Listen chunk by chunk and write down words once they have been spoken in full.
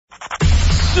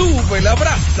sube la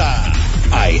brasa.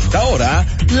 A esta hora,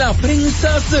 la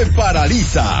prensa se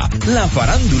paraliza. La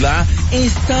farándula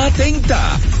está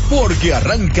atenta porque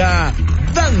arranca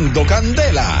Dando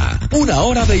Candela. Una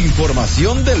hora de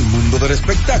información del mundo del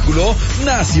espectáculo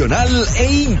nacional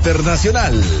e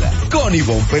internacional. Con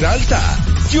Ivonne Peralta,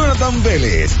 Jonathan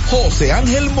Vélez, José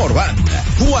Ángel Morván,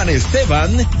 Juan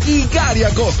Esteban y Gary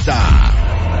Acosta.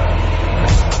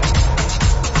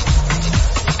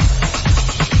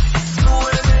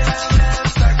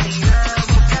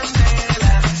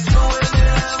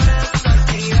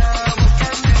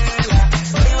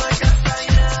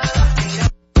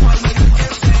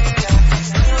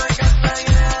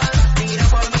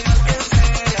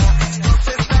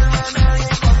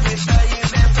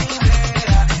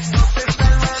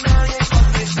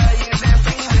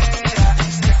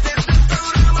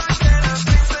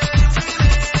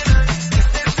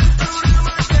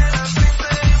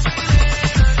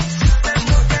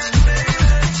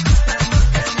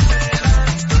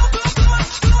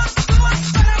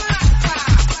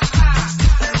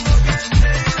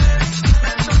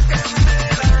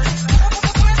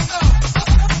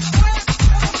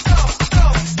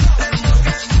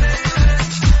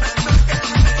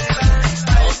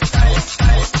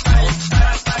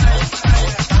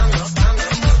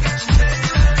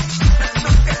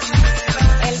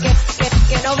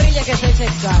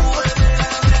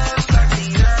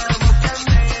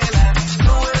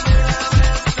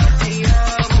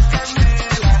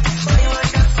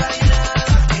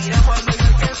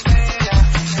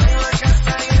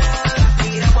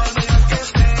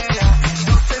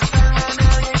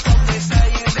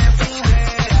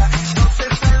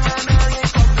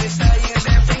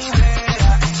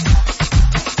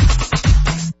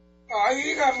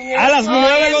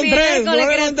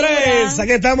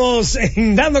 Aquí estamos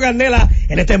Dando Candela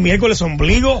en este miércoles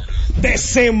ombligo de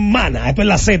semana. Esto es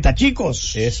la Z,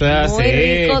 chicos. Eso es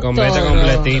así,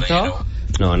 completito.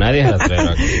 No, nadie es rastrero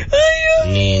aquí.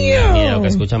 Ni lo que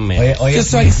escuchan menos. Oye,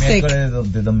 es el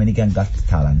miércoles de Dominican Got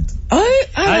Talent.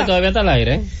 Ay, todavía está al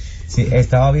aire. Sí,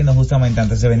 estaba viendo justamente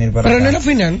antes de venir para acá. Pero no es la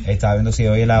final. Estaba viendo si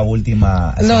hoy es la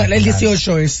última. No, el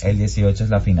 18 es. El 18 es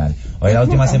la final. Hoy es la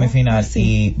última semifinal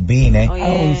y vine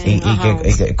y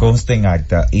que conste en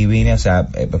acta y vine, o sea,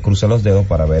 crucé los dedos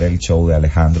para ver el show de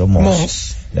Alejandro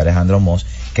Moss.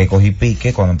 Que cogí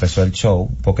pique cuando empezó el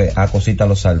show porque a Cosita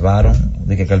lo salvaron,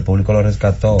 dije que el público lo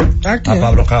rescató. A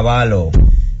Pablo Cavallo.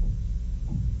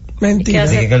 Mentira.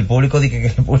 Dije que el público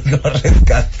lo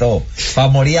rescató. Pa'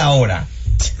 morir ahora.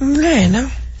 Bueno,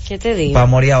 ¿qué te digo? Para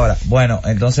morir ahora. Bueno,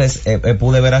 entonces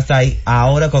pude ver hasta ahí.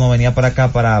 Ahora cuando venía para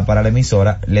acá, para la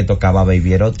emisora, le tocaba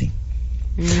Baby Erotti.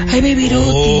 Ay, Baby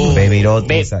Erotti.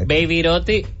 Baby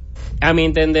Erotti, a mi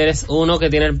entender, es uno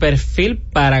que tiene el perfil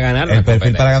para ganar. El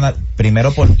perfil para ganar,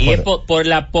 primero por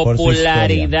la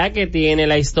popularidad que tiene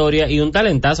la historia y un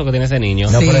talentazo que tiene ese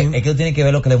niño. No, sí. Pero es que tú tienes que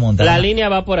ver lo que le montaron. La línea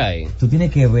va por ahí. Tú tienes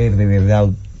que ver, de verdad,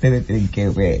 ustedes tienen que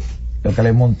ver lo que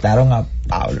le montaron a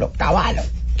Pablo Cavallo.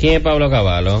 ¿Quién es Pablo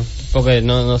Cavallo? Porque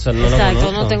no lo conozco.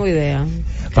 Exacto, no tengo idea.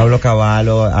 Pablo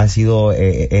Cavallo ha sido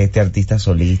este artista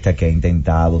solista que ha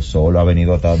intentado solo, ha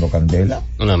venido Dando Candela.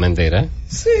 Una mentira.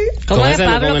 Sí. ¿Cómo es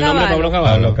Pablo Cavallo?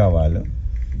 Pablo Cavallo.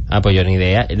 Ah, pues yo ni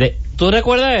idea. ¿Tú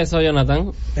recuerdas eso,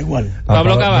 Jonathan? Igual.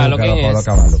 Pablo Cavallo, ¿quién es? Pablo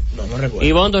Cavallo. No recuerdo.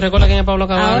 Ivonne, ¿tú recuerdas quién es Pablo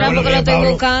Cavallo? Ahora porque lo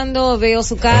estoy buscando, veo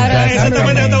su cara.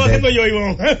 Exactamente lo estaba haciendo yo,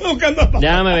 Ivonne. Buscando a Pablo.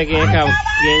 Ya me ve quién es Cavallo.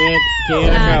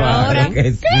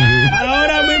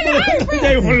 Ahora mismo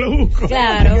ya Ivonne lo busco.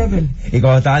 Claro. Y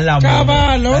cuando estaban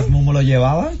las Mumo lo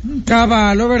llevaba.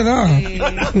 Cavallo, ¿verdad? Sí.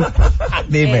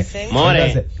 Dime.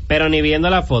 More, pero ni viendo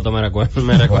la foto me recuerdo.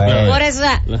 Por eso,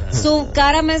 su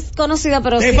cara me es conocida,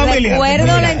 pero si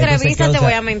recuerdo la entrevista te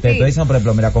voy a mentir. Te estoy diciendo, por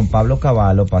ejemplo, mira, con Pablo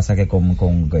Cavallo pasa que con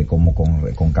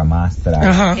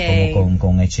Camastra,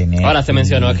 con Echenel. Ahora se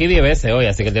mencionó aquí 10 veces hoy,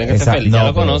 así que tiene que ser feliz. Ya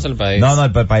lo conoce el país. No,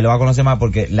 el país lo va a conocer más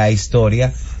porque la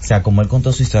historia, o sea, como él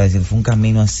contó su historia, fue un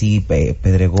camino así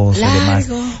pedregoso y demás.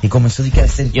 Y comenzó a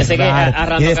hacer. Yo sé que a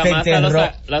Rando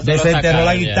Camastra desenterró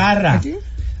la guitarra.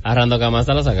 A Rando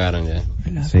Camastra lo sacaron ya.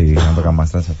 Sí, Rando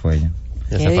Camastra se fue ya.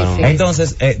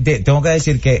 Entonces, tengo que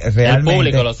decir que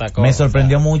realmente me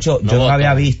sorprendió mucho. Yo no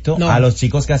había visto a los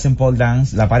chicos que hacen pole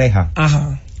dance, la pareja.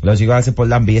 Ajá. Los chicos que hacen pole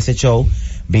dance, vi ese show,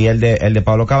 vi el de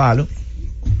Pablo Cavallo.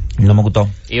 No me gustó.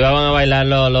 Iban a bailar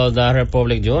los Da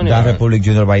Republic Junior. Da Republic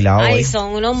Junior baila hoy. Ay,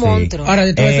 son unos monstruos. Ahora,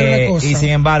 te voy a decir una cosa. Y sin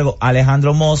embargo,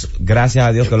 Alejandro Moss, gracias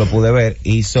a Dios que lo pude ver,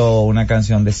 hizo una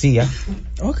canción de Sia.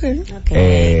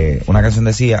 Una canción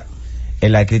de Sia.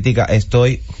 En la crítica,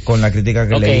 estoy con la crítica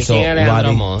que le hizo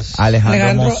Alejandro Moss.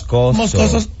 Alejandro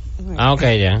Moscoso. Ah, ok,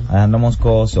 ya. Alejandro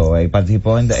Moscoso,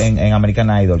 participó en American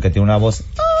Idol, que tiene una voz...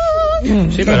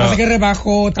 Sí, pero pasa que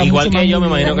rebajó, igual que yo, me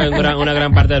imagino que hay una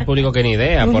gran parte del público que ni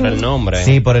idea por el nombre.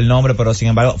 Sí, por el nombre, pero sin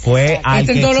embargo, fue al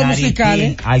que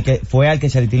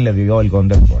Charitín le dio el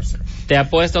Golden Force. Te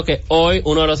apuesto que hoy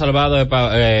uno de los salvados es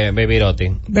Baby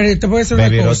Rotti. Pero te puedo decir una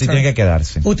Baby cosa. Rotti tiene que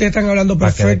quedarse. Ustedes están hablando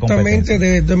perfectamente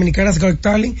de Dominicanas Got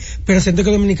Talent, pero siento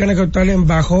que Dominicanas Got Talent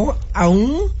bajó a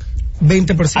un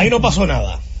 20%. Ahí no pasó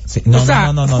nada. Sí,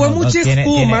 fue mucha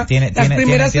espuma las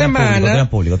primeras semanas. Tiene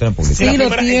público. Sí, lo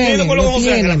tiene.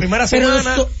 Pero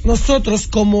nosotros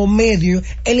como medio,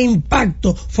 el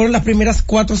impacto fueron las primeras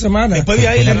 4 semanas. Después de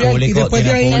ahí, y después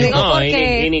de ahí. No,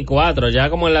 y ni 4. Ya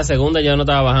como en la segunda ya no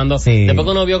estaba bajando. Sí. Después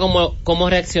que uno vio cómo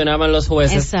reaccionaban los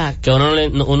jueces, exacto, que uno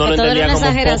lo entendía como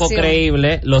un poco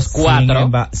creíble, los 4.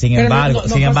 Sin embargo,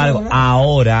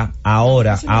 ahora,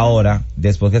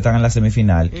 después que están en la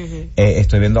semifinal,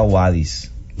 estoy viendo a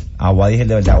Wadis. A Wadi es el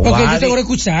de verdad. Porque ellos seguro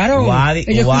escucharon.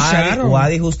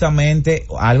 Wadi justamente,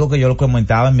 algo que yo lo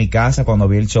comentaba en mi casa cuando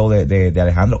vi el show de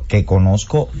Alejandro, que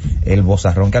conozco el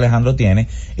vozarrón que Alejandro tiene,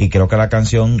 y creo que la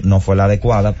canción no fue la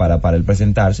adecuada para él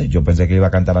presentarse. Yo pensé que iba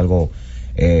a cantar algo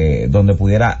donde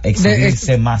pudiera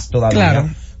exhibirse más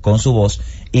todavía con su voz.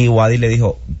 Y Wadi le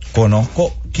dijo,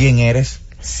 conozco quién eres,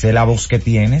 sé la voz que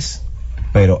tienes,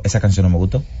 pero esa canción no me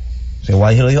gustó. O sea,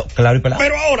 Wadi lo dijo claro y pelado.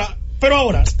 Pero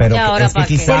ahora es que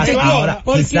quizás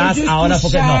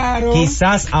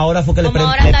ahora fue que le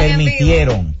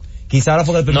permitieron. Quizás ahora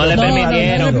fue que no le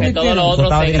permitieron, que todo lo otro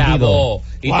se grabó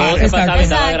y todo se pasaba y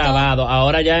estaba grabado.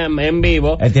 Ahora ya en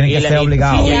vivo él tiene que ser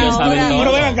obligado.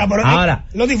 Pero ven acá, ahora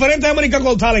los diferentes American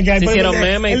Got Talent que hay, el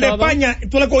de España,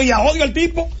 tú le cogías odio al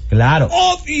tipo. Claro.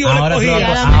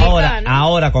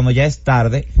 Ahora cuando ya es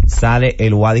tarde, sale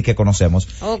el Wadi que conocemos.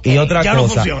 Y otra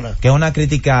cosa, que es una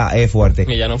crítica fuerte.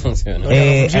 Que ya no funciona.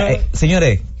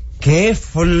 Señores, qué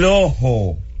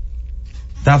flojo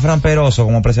está Fran Peroso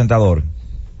como presentador.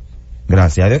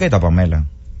 Gracias a Dios que está Pamela.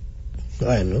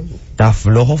 Bueno. Está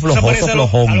flojongo. ¿Por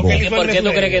qué tú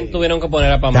crees que tuvieron que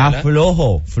poner a Pamela? Está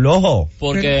flojo.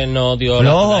 Porque no dio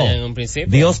la batalla en un principio.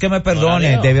 Dios que me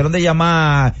perdone, debieron de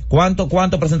llamar. ¿Cuántos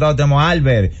presentadores tenemos?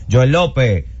 Albert, Joel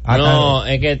López. No,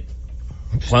 es que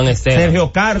Juan Esteban.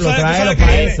 Sergio Carlos, tráelo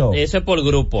para eso. Eso es por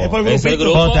grupo. Es el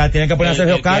grupo. Tienen que poner a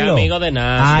Sergio Carlos. Amigo de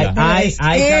Nasla. Hay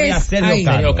que había Sergio Carlos.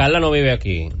 Sergio Carlos no vive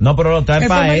aquí. No, pero lo traen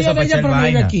para eso, para echar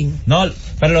vaina. No,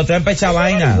 pero lo traen para echar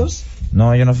vaina.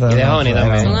 No, yo no sé. Y de Joni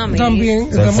también. Son amigos.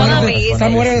 También. Son amigos.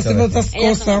 Están mujeres haciendo otras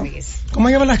cosas. ¿Cómo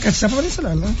llaman las cachapas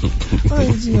venezolanas?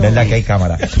 Verdad que hay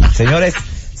cámara. Señores,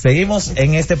 seguimos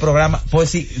en este programa. Pues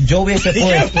si yo hubiese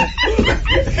puesto...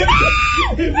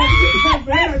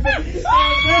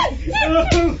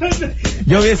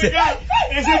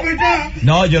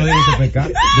 No, yo no digo ese pecado.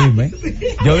 Dime.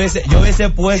 Yo hubiese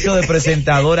puesto de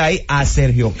presentador ahí a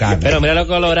Sergio Carlos. Pero mira lo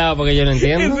colorado, porque yo no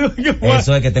entiendo.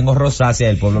 Eso es que tengo rosácea,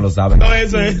 el pueblo lo sabe. No,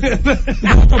 eso es.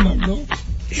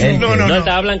 No,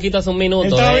 estaba blanquito hace un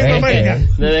minuto.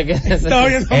 Desde que estaba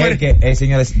viendo América.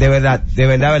 Señores, de verdad,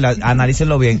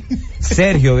 analícenlo bien.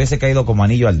 Sergio hubiese caído como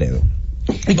anillo al dedo.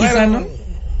 Y quizás no.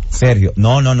 Sergio,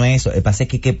 no es eso. Pasa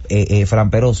que Fran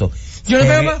Peroso. Yo le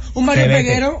veo más un Mario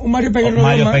Peguero. Mario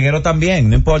Peguero también,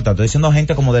 no importa. Estoy diciendo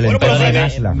gente como del entorno de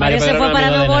Nashla. Mario se fue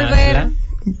para no volver.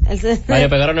 Mario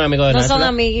Peguero no es amigo de Nashla. No son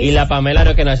amigos. Y la Pamela no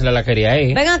es que Nashla la quería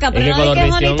ahí. Venga acá, pero no es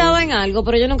que Joni estaba en algo,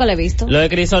 pero yo nunca le he visto. Lo de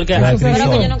Crisol que... Pero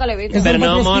que yo nunca le he visto. Pero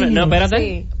no, amor, no, espérate.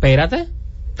 Sí. Espérate.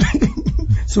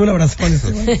 Sube la brazones.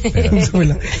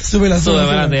 Súbela. Sube a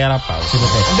la pausa.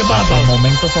 Para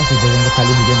momentos así tienen que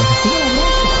salir huyendo.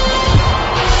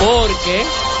 Porque,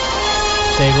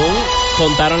 según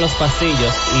contaron los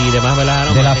pasillos y demás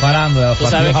velaron de la farándula, los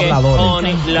pasillos habladores.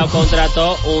 Joni lo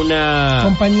contrató una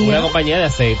compañía de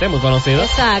aceite muy conocida.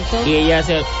 Exacto. Y ella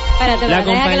hace... Espérate, la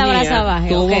compañía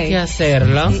tuvo que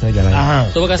hacerlo.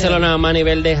 Tuvo que hacerlo nada más a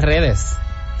nivel de redes.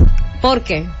 ¿Por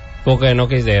qué? Porque no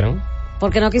quisieron.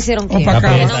 Porque no quisieron que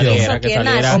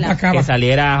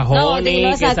saliera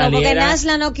Joni, que saliera porque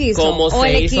Nashla no quiso, como o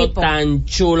se el hizo equipo. Tan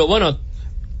chulo. Bueno,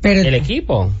 el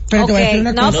equipo. Pero te voy a decir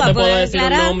una cosa. No te puedo decir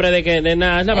el nombre de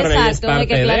Nashla, pero ella es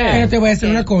parte de él. Pero te voy a decir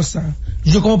una cosa.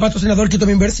 Yo como patrocinador quito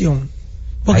mi inversión.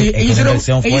 Porque ellos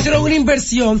hicieron una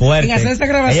inversión fuerte en hacer esta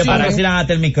grabación. Ellos para que hicieran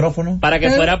hasta el micrófono. Para que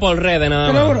fuera por redes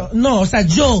nada más. No, o sea,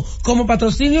 yo como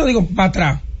patrocinio digo para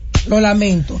atrás. Lo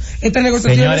lamento. Estas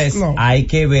negociaciones, señores, hay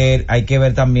que ver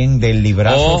también del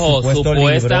librazo,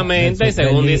 supuestamente, y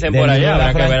según dicen por allá,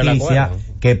 habrá que ver el acuerdo.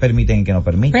 Que permiten y que no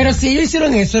permiten. Pero si ellos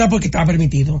hicieron eso era porque estaba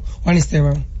permitido, Juan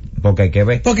Esteban. Porque hay que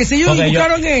ver. Porque si ellos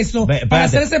buscaron eso para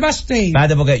hacer ese backstage.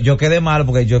 Espérate, porque yo quedé mal,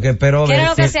 porque yo que espero ver. ¿Qué era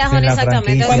lo que hacía Johnny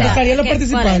exactamente? Cuando salían los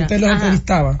participantes, los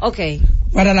entrevistaba. Ok.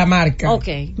 Para la marca. Ok.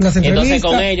 Entonces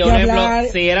con ellos, por ejemplo,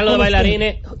 si eran los de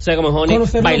bailarines, o sea, como Johnny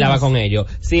bailaba con ellos.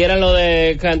 Si eran los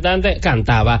de cantantes,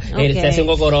 cantaba. Él se hacía un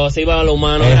cocoró, se iba a lo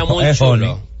humano, era muy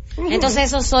chulo. Entonces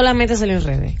eso solamente salió en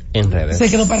redes. En redes. Se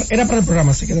quedó era para el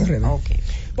programa, se quedó en redes. Okay.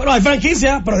 Bueno, hay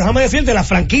franquicias, pero déjame decirte, las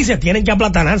franquicias tienen que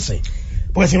aplatanarse.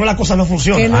 Porque si no las cosas no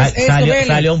funcionan.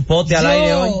 Salió un pote al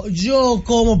aire hoy. Yo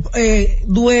como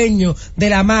dueño de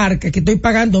la marca que estoy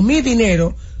pagando mi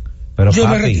dinero, pero yo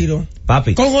me retiro.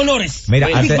 Papi. Con honores. Mira,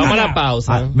 vamos a la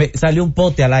pausa. Salió un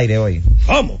pote al aire hoy.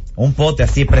 ¿Cómo? Un pote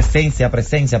así, presencia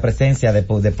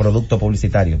de producto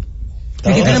publicitario.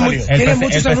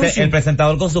 El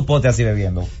presentador con su pote así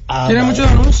bebiendo. Tiene muchos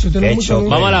anuncios.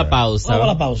 Vamos a la pausa. Vamos a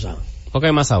la pausa. Porque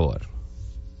hay más sabor.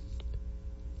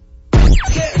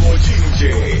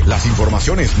 Las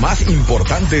informaciones más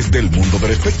importantes del mundo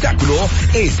del espectáculo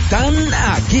están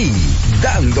aquí.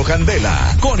 Dando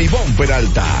Candela con Ivonne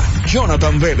Peralta,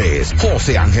 Jonathan Vélez,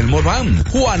 José Ángel Morán,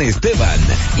 Juan Esteban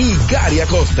y Gary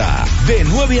Acosta. De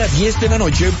 9 a 10 de la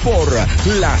noche por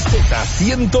la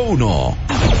Z101.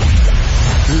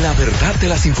 La verdad de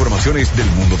las informaciones del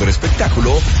mundo del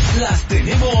espectáculo las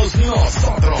tenemos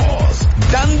nosotros.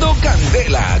 Dando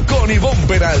Candela con Ivonne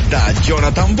Peralta,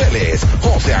 Jonathan Vélez,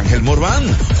 José Ángel Morván,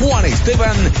 Juan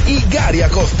Esteban y Gary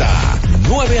Acosta.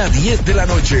 9 a 10 de la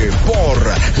noche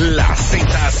por la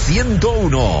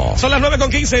Z101. Son las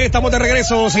 9:15, estamos de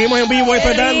regreso, seguimos en vivo,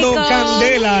 Dando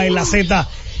Candela en la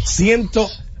Z100.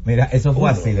 Mira, eso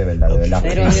fue así de verdad.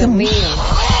 Pero Dios mío.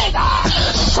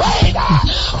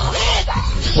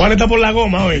 Juan está por la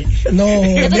goma hoy. No.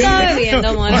 ¿Qué tú estabas bebiendo,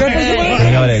 amor?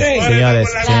 Señores.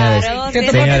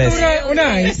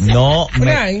 Una ice. No.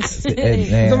 Una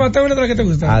ice. ¿Tomaste una de las que te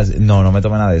gusta? No me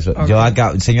tomé nada de eso. Okay. Yo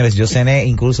acá, señores, yo cené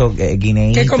incluso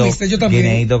guineíto. ¿Qué comiste? Yo también.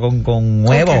 Guineíto con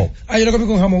huevo. Okay. Yo lo comí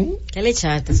con jamón. ¿Qué le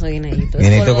echaste, soy guineíto?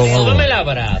 Guineíto con huevo. No me la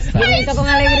abraza. Guineíto con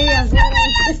alegría.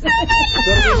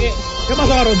 ¿Qué pasó,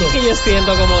 Baruto? Que yo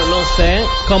siento como, no sé,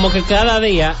 como que cada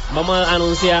día vamos a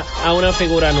anunciar a una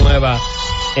figura nueva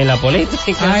en la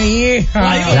política. Ay,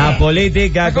 hija. La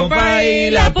política,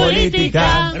 compadre, la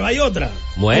política. Pero hay otra.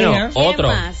 Bueno, ¿Quién otro.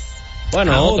 más?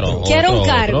 Bueno, otro. Quiero un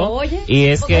cargo, otro. oye. Y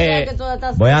es que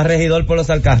voy a regidor por los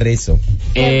Alcarrizos.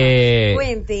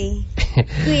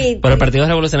 por el Partido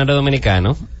Revolucionario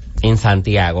Dominicano, en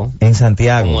Santiago,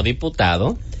 como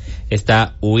diputado,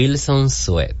 está Wilson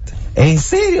Sweat. ¿En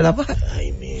serio?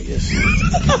 Ay, mi Dios.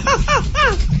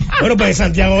 Bueno, pues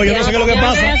Santiago, yo no sé qué es lo que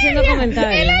pasa. Estoy haciendo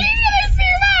comentarios.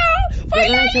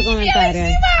 Yo no he hecho comentarios.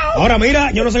 Ahora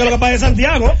mira, yo no sé qué es lo que pasa de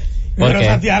Santiago. Pero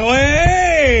Santiago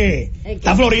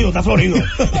está florido.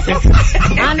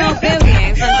 Ah, no, qué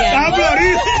bien, Santiago. Está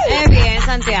florido. Qué bien,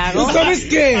 Santiago. ¿Tú sabes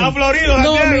qué? Está florido,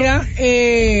 Santiago. No, mira,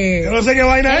 yo no sé qué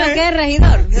vaina es. ¿Qué?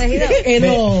 ¿Regidor?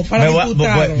 No, para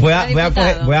diputado. Voy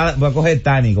a coger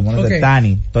Tani, como no sé,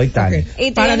 Tani. Estoy Tani. Okay.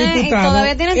 Y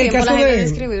todavía tiene tiempo la gente de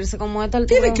inscribirse, como esta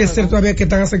altura. Tiene que ser todavía que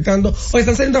están aceptando, o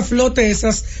están saliendo a flote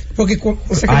esas, porque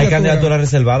hay candidaturas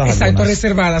reservadas. Exacto,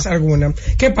 reservadas algunas.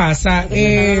 ¿Qué pasa?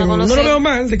 No lo veo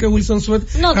mal de que Wilson Sweat,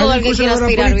 no todo el que quiera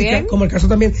aspirar bien, como el caso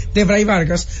también de Bray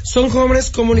Vargas, son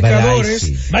jóvenes comunicadores,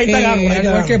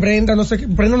 igual que Brenda, no sé,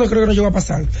 Brenda no creo que no llegó a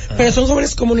pasar, pero son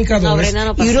jóvenes comunicadores,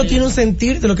 y uno tiene un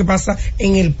sentir de lo que pasa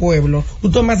en el pueblo,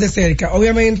 un tomas de cerca.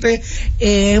 Obviamente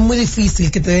es muy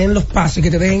difícil que te den los pasos y que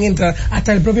te dejen entrar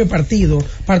hasta el propio partido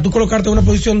para tú colocarte en una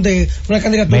posición de una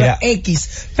candidatura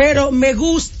X, pero me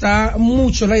gusta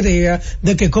mucho la idea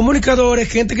de que comunicadores,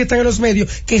 gente que está en los medios,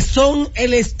 que son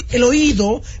el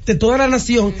oído de toda la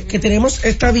nación, que tenemos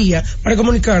esta vía para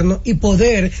comunicarnos y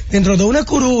poder, dentro de una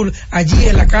curul, allí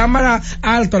en la cámara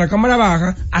alta, la cámara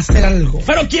baja, hacer algo.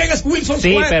 ¿Pero quién es Wilson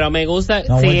Sweat? Sí, pero me gusta,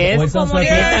 no, si Wilson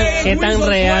es, qué tan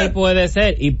real puede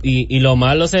ser, y lo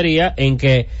malo sería en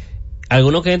que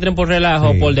algunos que entren por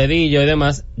relajo, por dedillo y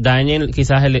demás, dañen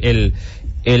quizás el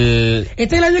este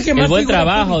es el año que más buen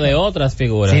trabajo de otras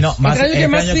figuras. Sí, no, más, este año que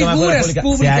más figuras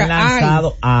públicas se han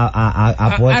lanzado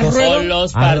a puestos. Por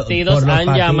los partidos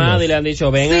han llamado y le han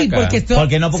dicho ven acá.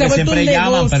 Porque no, porque siempre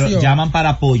llaman, pero llaman para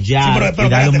apoyar y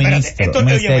darle un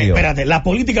ministerio. Espérate, la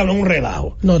política no es un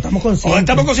relajo. No, estamos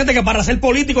conscientes Que para ser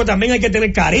político también hay que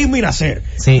tener carisma y nacer.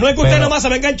 Sí, no es que usted nada más se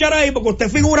va a enganchar ahí porque usted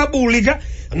es figura pública.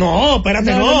 No,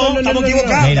 espérate, no, estamos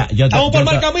equivocados. Mira, estamos por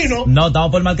mal camino. No,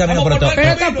 estamos por mal camino,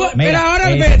 pero ahora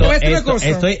te voy a decir una cosa.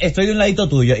 Estoy de un ladito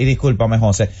tuyo, y discúlpame,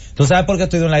 José. ¿Tú sabes por qué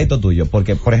estoy de un ladito tuyo?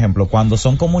 Porque, por ejemplo, cuando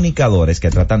son comunicadores que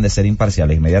tratan de ser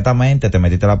imparciales, inmediatamente te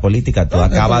metiste a la política, tú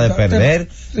acabas de perder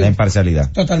la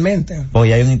imparcialidad. Totalmente.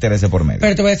 Porque hay un interés por medio.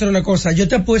 Pero te voy a decir una cosa, yo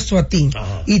te apuesto a ti,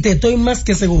 y te estoy más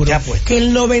que seguro, que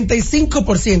el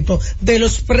 95% de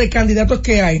los precandidatos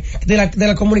que hay de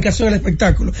la comunicación al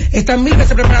espectáculo están 1000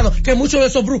 veces preparados que muchos de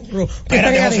esos brujos que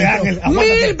están adentro.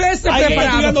 1000 veces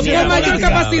preparados, con mayor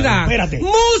capacidad.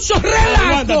 Muchos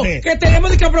relajos que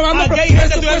tenemos que aprobar.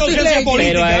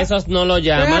 Pero a esos no lo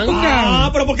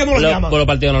llaman. Pero ¿por qué no lo llaman? Por los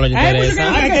partidos no les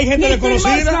interesa. Es que hay gente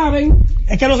desconocida.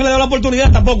 Es que no se le da la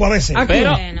oportunidad tampoco a veces.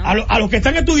 Pero a los que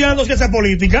están estudiando ciencia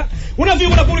política, una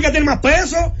figura pública tiene más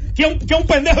peso que un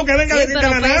pendejo que venga de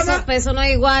la nada. Peso no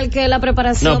es igual que la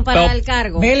preparación para el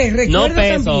cargo. No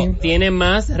peso, también tiene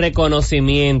más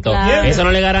reconocimiento. Claro. Eso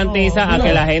no le garantiza a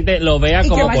que la gente lo vea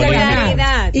como político.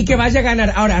 Y que vaya a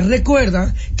ganar. Ahora,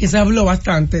 recuerda que se habló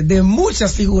bastante de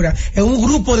muchas figuras en un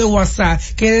grupo de WhatsApp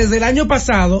que desde el año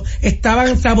pasado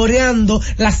estaban saboreando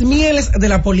las mieles de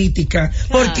la política.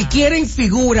 Porque quieren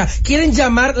figura, quieren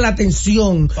llamar la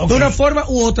atención de una forma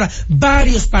u otra.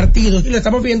 Varios partidos, y lo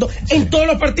estamos viendo en todos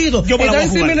los partidos. Están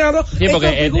discriminados. Sí,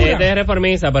 porque este es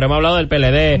reformista, pero hemos hablado del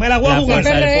PLD, la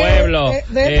Fuerza del Pueblo,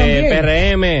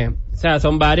 PRM. O sea,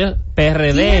 son varios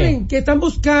PRD. ¿Qué están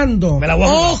buscando?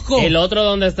 ¡Ojo! El otro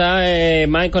donde está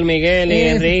Michael, Miguel y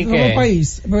Enrique.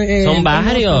 País. Son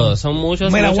varios, son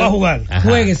muchos. Me la voy a jugar.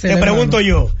 Juéguese. Te pregunto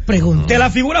yo. De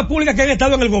las figuras públicas que han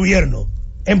estado en el gobierno,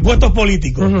 en puestos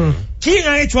políticos, ¿quién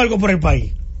ha hecho algo por el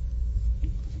país?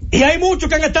 Y hay muchos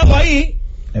que han estado ahí.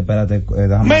 Espérate,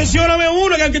 mencióname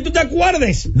uno que tú te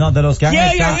acuerdes. No, de los que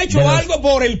han hecho algo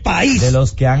por el país. De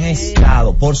los que han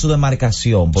estado por su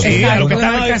demarcación. Sí, lo que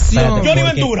demarcación. Johnny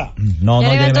Ventura. No,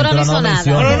 Johnny Ventura no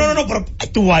menciona. No, pero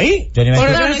estuvo ahí. Johnny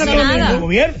Ventura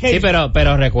sí,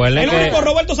 pero recuerden que el único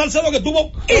Roberto Salcedo que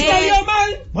tuvo y salió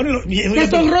mal. Bueno,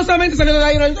 que honrosamente salió de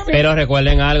ahí. Pero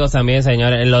recuerden algo también,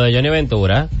 señores, lo de Johnny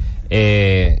Ventura,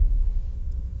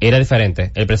 era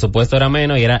diferente, el presupuesto era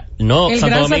menos y era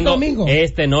Santo Domingo,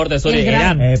 este, norte, sur,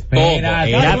 era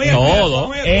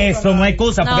todo. Eso no hay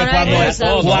excusa, porque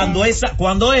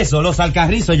cuando eso, los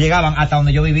Alcarrizos llegaban hasta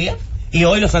donde yo vivía. Y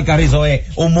hoy los Alcarrizos es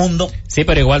un mundo. Sí,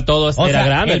 pero igual todo era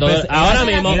grande. Ahora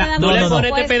mismo, tú le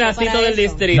pones este pedacito del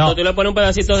distrito, tú le pones un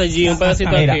pedacito de allí, un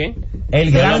pedacito de aquí.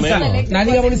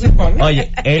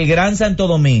 El Gran Santo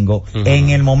Domingo, en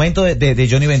el momento de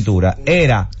Johnny Ventura,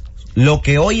 era lo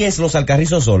que hoy es los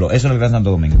Alcarrizos solo. Eso es el Gran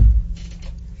Santo Domingo.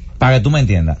 Para que tú me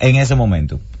entiendas, en ese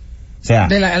momento. O sea,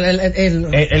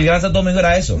 el Gran Santo Domingo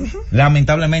era eso,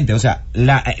 lamentablemente. O sea,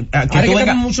 que tú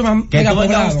vengas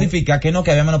a justificar que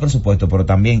había menos presupuesto, pero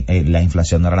también la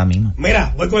inflación no era la misma.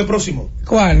 Mira, voy con el próximo.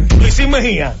 ¿Cuál? Luisín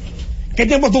Mejía. ¿Qué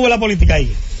tiempo estuvo en la política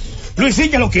ahí? Luisín,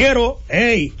 que lo quiero,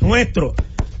 nuestro.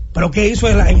 ¿Pero qué hizo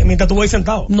mientras estuvo ahí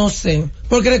sentado? No sé,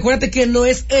 porque recuérdate que no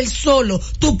es él solo.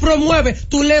 Tú promueves,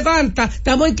 tú levantas.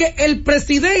 Estamos en que el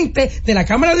presidente de la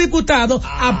Cámara de Diputados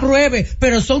apruebe.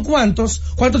 Pero ¿son cuántos?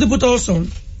 ¿Cuántos diputados son?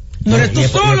 No eres tú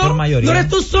solo. No eres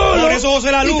tú solo. Por eso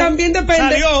José Lalu y también depende.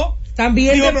 Salió.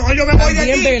 También, digo, mejor yo me voy de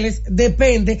aquí. Vélez,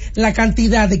 depende la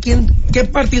cantidad de qué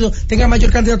partido tenga mayor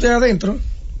candidato ahí adentro.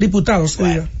 Diputados,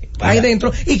 ahí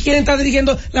dentro, y quién está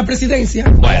dirigiendo la presidencia.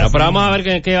 Bueno, pero vamos a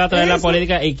ver qué va a traer la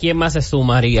política y quién más se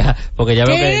sumaría, porque ya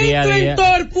veo que el día a día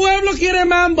todo el pueblo quiere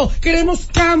mambo, queremos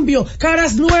cambio,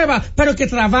 caras nuevas, pero que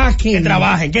trabajen,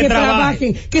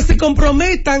 que se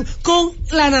comprometan con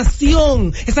la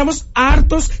nación. Estamos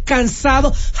hartos,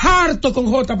 cansados, harto con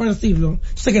J para decirlo.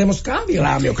 Entonces queremos cambio.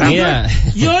 Mira.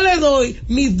 Yo le doy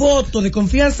mi voto de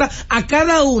confianza a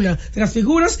cada una de las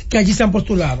figuras que allí se han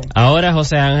postulado. Ahora,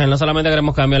 José Ángel, no solamente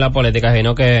queremos cambiar la política,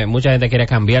 sino que mucha gente quiere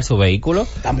cambiar su vehículo.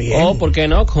 También. O, ¿por qué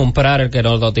no?, comprar el que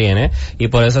no lo tiene. Y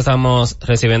por eso estamos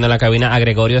recibiendo en la cabina a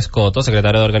Gregorio Escoto,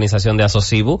 secretario de organización de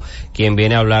Asocibu, quien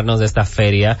viene a hablarnos de esta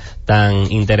feria tan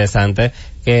interesante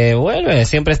que vuelve,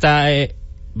 siempre está,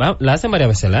 la hacen varias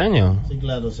veces al año. Sí,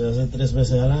 claro, se hace 3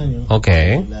 veces al año.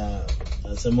 Okay.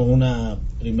 Hacemos una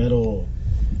primero.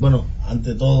 Bueno,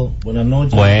 ante todo, buenas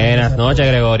noches. Buenas noches,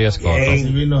 Gregorio Escoto.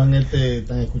 Recibirnos en este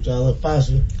tan escuchado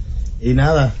espacio. Y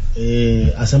nada,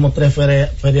 hacemos 3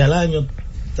 ferias al año,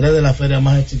 3 de las ferias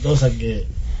más exitosas que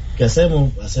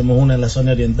hacemos. Hacemos una en la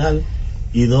zona oriental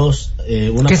y 2,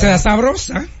 una que sea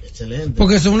sabrosa. Excelente.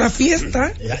 Porque es una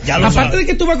fiesta. Aparte de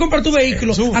que tú vas a comprar tu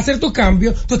vehículo, hacer tu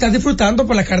cambio, tú estás disfrutando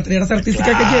por las carteras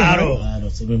artísticas que llevan. Claro,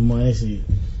 así mismo es. Y,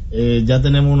 ya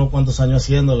tenemos unos cuantos años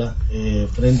haciéndola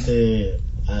frente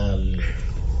al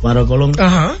Faro Colón.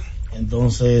 Ajá.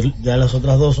 entonces ya las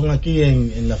otras dos son aquí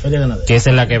en la Feria Ganadera. ¿Qué es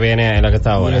la que viene, la que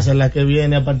está ahora? Esa es la que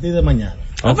viene a partir de mañana.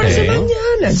 Okay.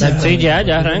 Mañana. Sí, ya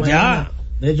arranca.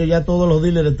 De hecho, ya todos los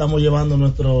dealers estamos llevando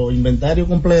nuestro inventario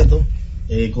completo,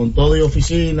 con todo y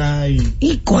oficina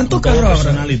y cuánto carros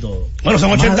personal y todo. Bueno,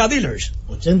 son 80 dealers.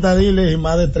 80 dealers y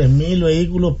más de 3,000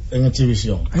 vehículos en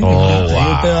exhibición. Wow.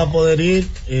 Ahí usted va a poder ir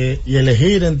y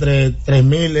elegir entre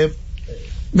 3,000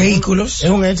 vehículos. Es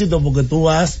un éxito porque tú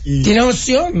vas y tienes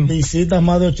opción. Visitas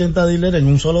más de 80 dealers en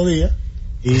un solo día.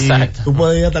 Y exacto. Tú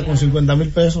puedes ir hasta con 50,000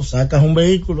 pesos, sacas un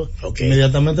vehículo,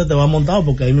 inmediatamente te va montado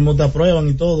porque ahí mismo te aprueban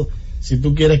y todo. Si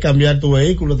tú quieres cambiar tu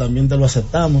vehículo, también te lo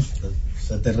aceptamos.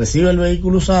 Se te recibe el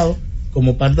vehículo usado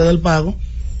como parte del pago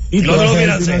y tú haces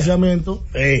el financiamiento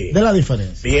de la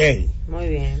diferencia. Bien. Muy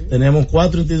bien. Tenemos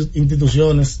 4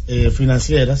 instituciones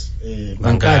financieras,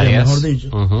 bancarias, mejor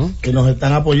dicho, que nos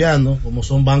están apoyando, como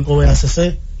son Banco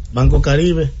BACC, Banco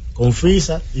Caribe,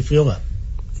 Confisa y Fiogar.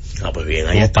 Ah, pues bien,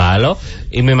 ahí un está. Palo.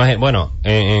 Y me imagino, bueno,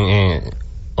 en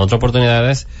otras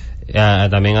oportunidades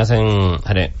también hacen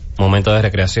momentos de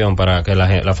recreación para que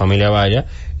la familia vaya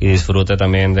y disfrute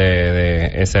también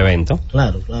de ese evento.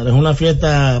 Claro, es una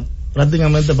fiesta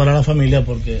prácticamente para la familia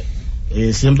porque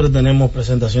siempre tenemos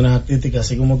presentaciones artísticas,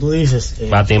 así como tú dices.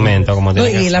 Batimento, como tiene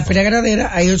que ser. Y en la Feria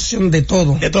Ganadera hay opción de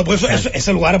todo. De todo, pues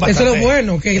ese lugar es bastante. Eso es lo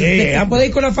bueno, que puedes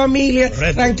ir con la familia,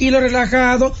 correcto, tranquilo,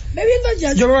 relajado, bebiendo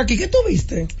allá. Yo veo aquí, ¿qué tú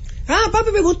viste? Ah,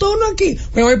 papi, me gustó uno aquí.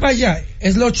 Me voy para allá.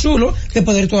 Es lo chulo de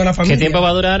poder ir toda la familia. ¿Qué tiempo va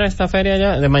a durar esta feria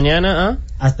ya? ¿De mañana a?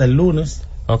 Hasta el lunes.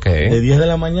 Okay. De 10 de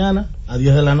la mañana a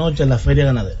 10 de la noche en la Feria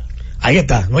Ganadera. Ahí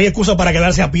está. No hay excusa para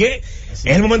quedarse a pie. Es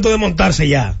el momento de montarse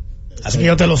ya. Así que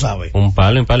ya usted lo sabe. Un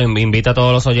palo. Invita a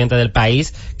todos los oyentes del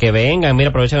país que vengan.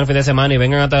 Mira, aprovechen el fin de semana y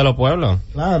vengan hasta de los pueblos.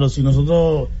 Claro, si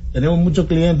nosotros tenemos muchos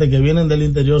clientes que vienen del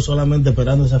interior solamente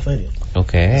esperando esa feria.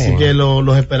 Okay. Así que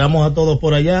los esperamos a todos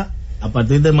por allá. A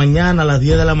partir de mañana a las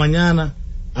 10 de la mañana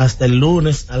hasta el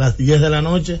lunes a las 10 de la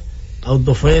noche,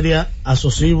 Autoferia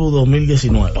Asocibu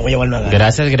 2019.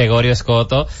 Gracias Gregorio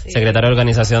Escoto, secretario de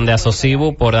organización de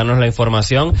Asocibu, por darnos la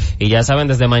información. Y ya saben,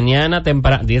 desde mañana,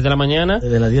 10 de la mañana,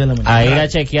 desde las 10 de la mañana, a ir a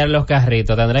chequear los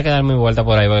carritos. Tendré que dar mi vuelta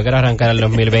por ahí porque quiero arrancar el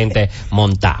 2020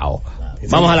 montado.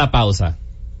 Vamos a la pausa.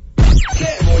 ¡Qué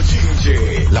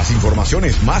bochinche! Las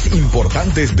informaciones más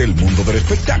importantes del mundo del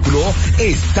espectáculo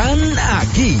están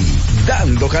aquí.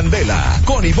 Dando Candela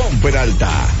con Ivonne Peralta,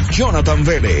 Jonathan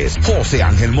Vélez, José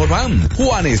Ángel Morván,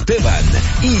 Juan Esteban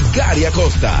y Gary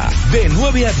Acosta. De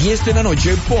 9 a 10 de la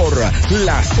noche por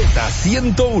la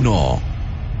Z101.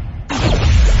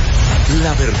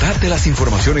 La verdad de las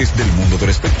informaciones del mundo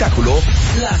del espectáculo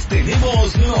las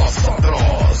tenemos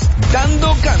nosotros.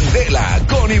 Dando Candela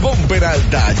con Ivonne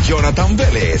Peralta, Jonathan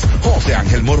Vélez, José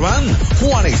Ángel Morván,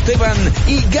 Juan Esteban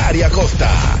y Gary Acosta.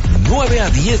 9 a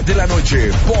 10 de la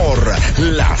noche por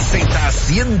la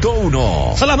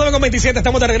Z101. Son las 9:27,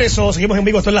 estamos de regreso. Seguimos en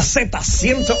vivo, esto es la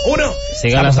Z101.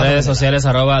 Sigan las redes sociales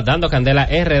 @Dando Candela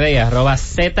RD y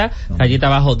 @Z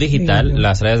 _digital,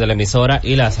 las redes de la emisora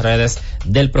y las redes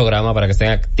del programa para que estén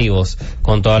activos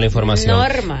con toda la información.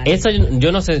 Normal. Esto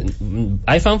yo no sé,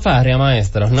 hay fanfarria,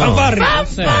 maestros, ¿no? Fanfarria. No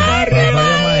sé.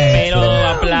 Pero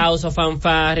aplauso,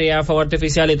 fanfarria, fuego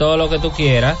artificial y todo lo que tú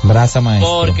quieras. Brasa,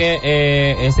 maestro.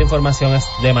 Porque esta información es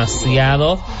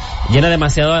llena de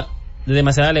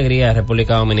demasiada alegría de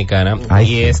República Dominicana.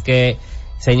 Y es que,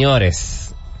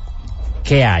 señores,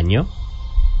 ¿qué año?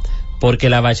 Porque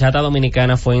la bachata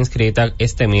dominicana fue inscrita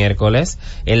este miércoles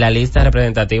en la lista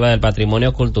representativa del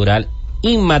Patrimonio Cultural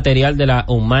Inmaterial de la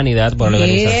Humanidad por la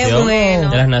Organización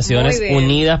de las Naciones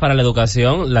Unidas para la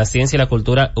Educación, la Ciencia y la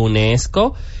Cultura,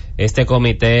 UNESCO. Este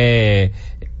comité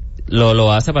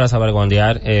lo hace para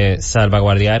salvaguardar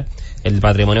el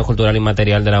patrimonio cultural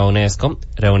inmaterial de la UNESCO,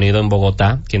 reunido en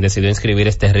Bogotá, quien decidió inscribir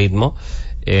este ritmo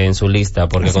en su lista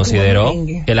porque consideró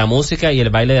que la música y el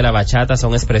baile de la bachata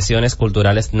son expresiones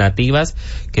culturales nativas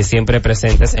que siempre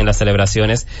presentes en las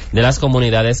celebraciones de las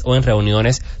comunidades o en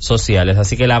reuniones sociales.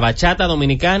 Así que la bachata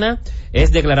dominicana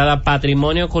es declarada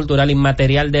Patrimonio Cultural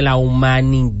Inmaterial de la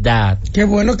Humanidad. Qué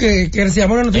bueno que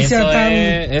recibamos una noticia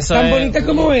tan bonita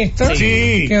como esta,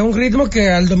 sí, que es un ritmo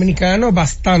que al dominicano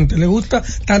bastante le gusta,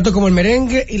 tanto como el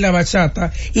merengue y la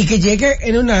bachata, y que llegue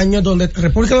en un año donde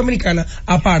República Dominicana,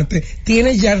 aparte,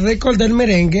 tiene ya el récord del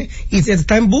merengue y se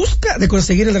está en busca de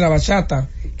conseguir el de la bachata.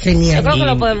 Genial. Yo creo que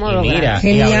lo podemos lograr. Mira,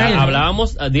 genial.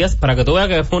 Hablábamos, Díaz, para que tú veas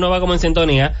que uno va como en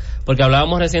sintonía, porque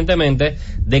hablábamos recientemente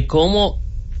de cómo,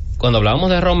 cuando hablábamos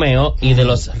de Romeo y de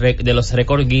los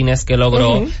récords Guinness que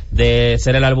logró de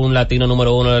ser el álbum latino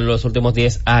número 1 de los últimos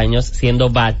 10 años siendo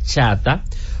bachata,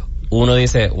 uno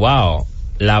dice, wow,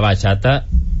 la bachata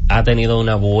ha tenido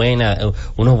unos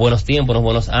buenos tiempos, unos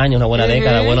buenos años, una buena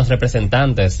década, buenos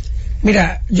representantes.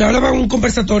 Mira, yo hablaba en un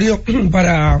conversatorio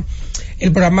para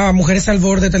el programa Mujeres al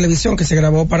Borde de Televisión que se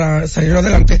grabó para salir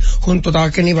adelante junto a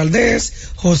Kenny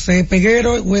Valdés, José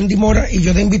Peguero, Wendy Mora y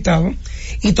yo de invitado,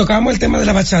 y tocábamos el tema de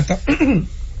la bachata.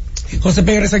 José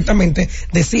Peguero exactamente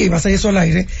decía, y va a salir eso al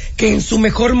aire, que en su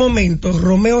mejor momento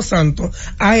Romeo Santos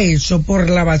ha hecho por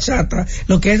la bachata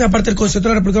lo que es aparte del concierto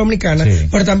de la República Dominicana,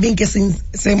 pero también que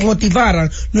se motivaran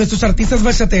nuestros artistas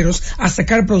bachateros a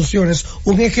sacar producciones.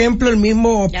 Un ejemplo, el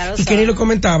mismo, y Kenny lo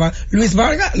comentaba, Luis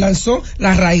Vargas lanzó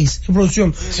La Raíz, su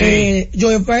producción.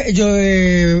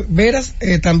 Joe Veras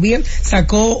también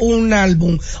sacó un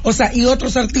álbum. O sea, y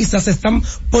otros artistas se están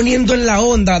poniendo en la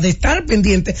onda de estar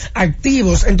pendientes,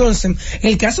 activos. Entonces,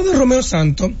 el caso de Romeo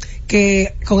Santos,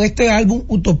 que con este álbum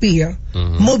Utopía,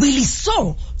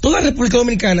 movilizó toda la República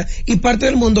Dominicana y parte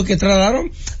del mundo que trasladaron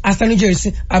hasta New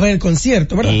Jersey a ver el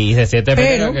concierto, ¿verdad? Y de 7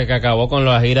 febrero que acabó con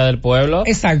la gira del pueblo.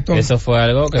 Exacto. Eso fue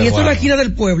algo que... Y esto es la gira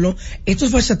del pueblo,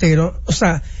 estos bachateros, o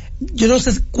sea, yo no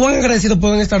sé cuán agradecidos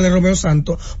pueden estar de Romeo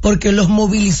Santos, porque los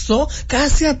movilizó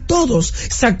casi a todos.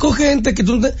 Sacó gente que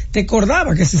tú te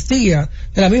acordabas que existía,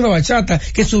 de la misma bachata,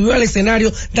 que subió al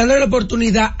escenario, dándole la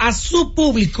oportunidad a su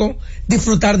público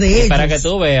disfrutar de ellos. Para que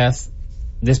tú veas,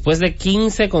 después de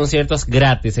 15 conciertos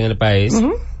gratis en el país,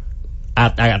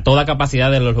 a toda capacidad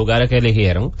de los lugares que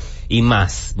eligieron, y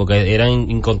más, porque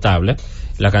eran incontables,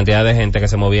 la cantidad de gente que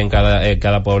se movía en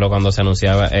cada pueblo cuando se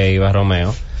anunciaba iba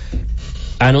Romeo.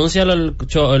 Anuncia el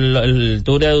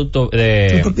tour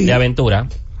de aventura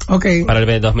para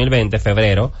el 2020,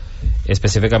 febrero,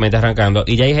 específicamente arrancando,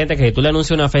 y ya hay gente que si tú le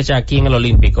anuncias una fecha aquí en el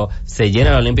Olímpico, se llena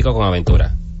el Olímpico con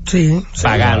aventura.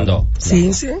 Pagando.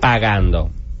 Pagando.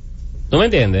 ¿Tú me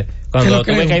entiendes? Cuando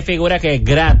tú ves que hay figuras que es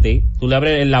gratis, tú le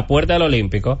abres la puerta del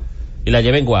Olímpico y la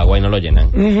llevas en guagua y no lo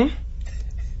llenan.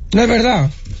 No es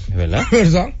verdad. ¿Es verdad? Es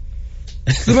verdad.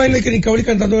 ¿Tú imaginas que Nicauli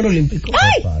cantando en el Olímpico?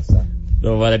 ¿Qué pasa?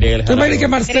 No, ¿tú imaginas que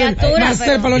Marcel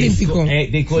para el Olímpico?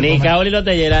 Ni Caoli no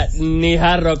te llena, ni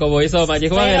Jarro como hizo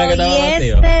Magic Juan, era que estaba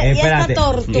vacío. Y esta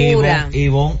tortura.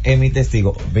 Ivonne es mi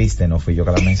testigo. Viste, no fui yo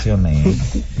que la mencioné.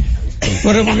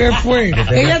 ¿Pero por qué fue?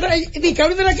 Ni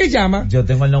Caoli de la que llama. Yo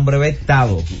tengo el nombre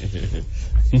vetado.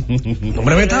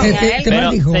 ¿Nombre vetado?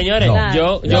 Pero, señores,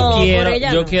 no.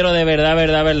 yo quiero de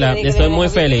verdad, estoy muy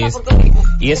feliz.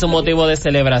 Y es un motivo de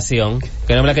celebración,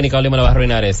 que no es que Nicauli me lo va a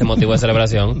arruinar ese motivo de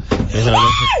celebración.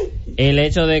 El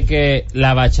hecho de que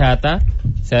la bachata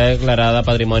sea declarada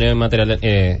Patrimonio Inmaterial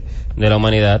de la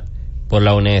Humanidad por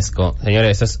la UNESCO.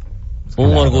 Señores, eso es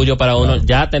un orgullo para uno.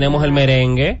 Ya tenemos el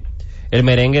merengue. El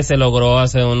merengue se logró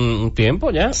hace un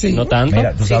tiempo ya, no tanto.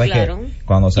 Mira, tú sabes que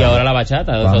cuando y ahora la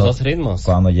bachata, esos dos ritmos.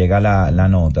 Cuando llega la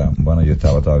nota, bueno, yo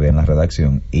estaba todavía en la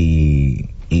redacción y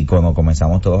cuando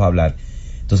comenzamos todos a hablar,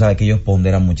 tú sabes que ellos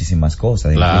ponderan muchísimas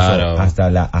cosas, claro.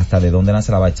 Incluso hasta de dónde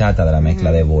nace la bachata, de la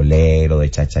mezcla de bolero, de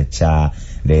cha-cha-cha,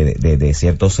 de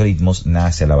ciertos ritmos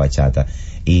nace la bachata.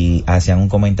 Y hacían un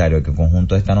comentario que en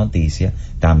conjunto de esta noticia,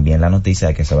 también la noticia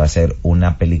de que se va a hacer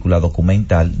una película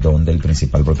documental donde el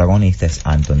principal protagonista es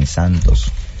Anthony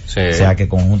Santos. Sí. O sea que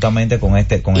conjuntamente con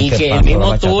este y que el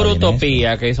mismo tour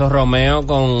Utopía que hizo Romeo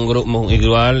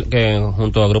igual que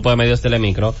junto al grupo de medios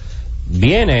Telemicro,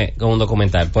 viene con un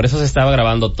documental. Por eso se estaba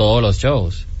grabando todos los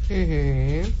shows.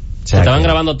 Se estaban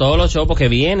grabando todos los shows porque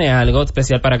viene algo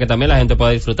especial para que también la gente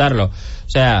pueda disfrutarlo. O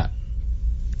sea,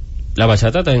 la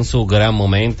bachata está en su gran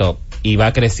momento y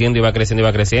va creciendo y va creciendo y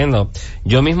va creciendo.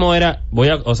 Yo mismo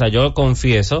yo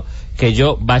confieso que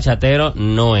yo bachatero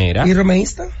no era. ¿Y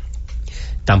romeísta?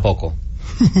 Tampoco.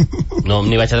 No,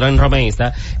 ni bachatero ni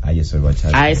romeísta. Yo soy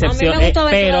bachatero. A excepción,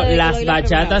 pero las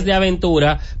bachatas de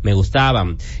aventura me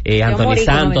gustaban. Anthony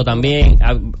Santos también,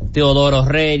 Teodoro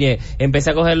Reyes.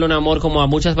 Empecé a cogerle un amor como a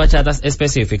muchas bachatas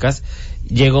específicas.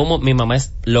 Mi mamá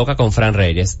es loca con Fran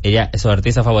Reyes. Su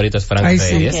artista favorito es Fran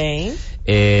Reyes. Okay.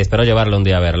 Espero llevarlo un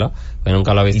día a verlo, pero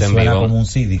nunca lo he visto en vivo. Como un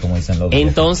CD, como dicen los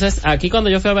Entonces, aquí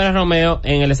cuando yo fui a ver a Romeo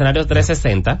en el escenario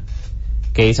 360,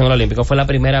 que hizo en el Olímpico, fue la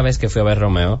primera vez que fui a ver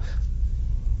Romeo.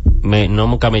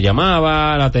 Nunca me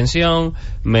llamaba la atención,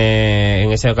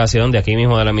 en esa ocasión de aquí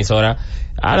mismo de la emisora,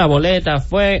 la boleta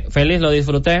fue feliz, lo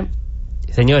disfruté.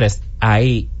 Señores,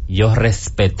 ahí yo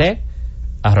respeté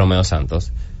a Romeo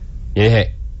Santos. Yo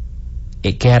dije,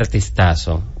 qué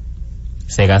artistazo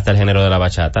se gasta el género de la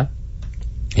bachata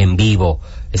en vivo,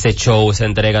 ese show, esa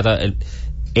entrega,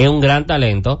 es un gran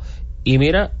talento. Y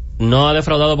mira, no ha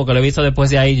defraudado porque lo he visto después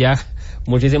de ahí ya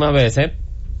muchísimas veces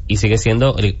y sigue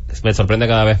siendo, me sorprende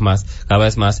cada vez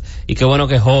más, y qué bueno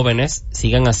que jóvenes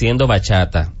sigan haciendo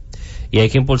bachata y hay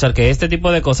que impulsar que este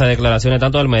tipo de cosas, declaraciones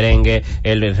tanto del merengue,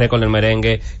 el récord del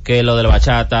merengue, que lo de la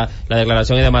bachata, la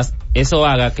declaración y demás, eso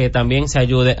haga que también se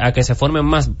ayude a que se formen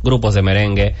más grupos de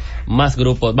merengue, más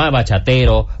grupos, más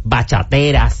bachateros,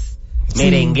 bachateras,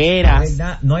 merengueras.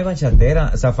 No hay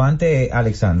bachatera, Zafante,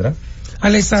 Alexandra. O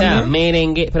sea,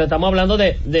 merengue, pero estamos hablando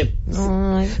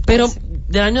pero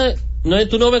del año no,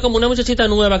 tú no ves como una muchachita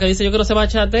nueva que dice yo quiero ser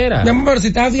bachatera. Mi amor, si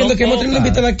estás viendo que hemos tenido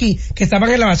invitados aquí que estaban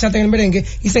en la bachata, en el merengue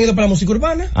y se han ido para la música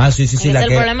urbana. Sí. Es el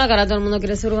problema que ahora todo el mundo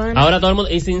quiere ser urbano. Ahora todo el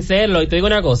mundo, y sin serlo, y te digo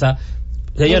una cosa,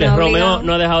 señores, Romeo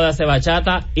no ha dejado de hacer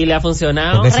bachata y le ha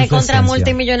funcionado. Recontra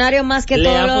multimillonario más que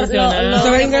todos los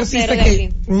artistas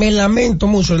que me lamento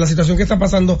mucho de la situación que está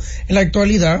pasando en la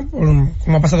actualidad,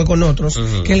 como ha pasado con otros,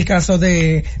 que es el caso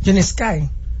de Johnny Sky.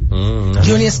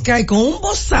 Johnny Sky con un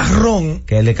vozarrón.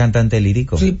 Que él es cantante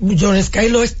lírico. Sí, Johnny Sky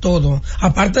lo es todo.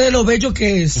 Aparte de lo bello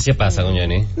que es. ¿Y qué pasa con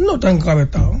Johnny? No tan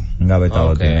engavetado.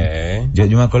 Okay. Yo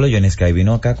me acuerdo, Johnny Sky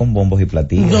vino acá con bombos y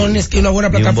platillos. Johnny Sky, una buena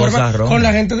plataforma con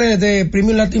la gente de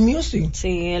Premium Latin Music.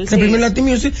 Sí, él de Premium Latin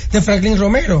Music, de Franklin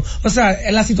Romero. O sea,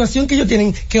 la situación que ellos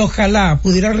tienen, que ojalá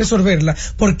pudieran resolverla,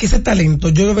 porque ese talento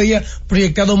yo lo veía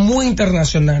proyectado muy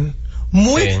internacional.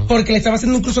 Porque le estaba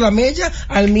haciendo incluso la mella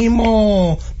al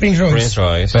mismo Prince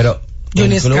Royce. Pero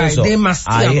Johnny Sky,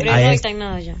 demasiado.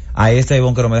 Ahí está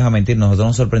Ivonne, que no me deja mentir. Nosotros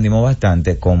nos sorprendimos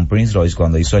bastante con Prince Royce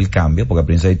cuando hizo el cambio, porque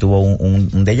Prince Royce tuvo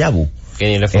un déjà vu.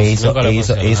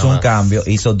 Hizo un cambio,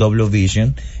 hizo Double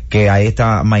Vision, que ahí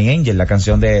está My Angel, la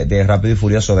canción de Rápido y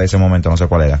Furioso de ese momento, no sé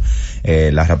cuál era,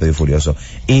 la Rápido y Furioso.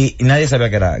 Y nadie sabía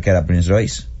que era Prince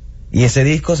Royce. Y ese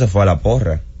disco se fue a la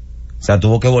porra. O sea,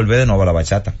 tuvo que volver de nuevo a la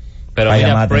bachata. Pero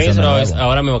mira, Prince Royce,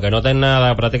 ahora mismo que no está en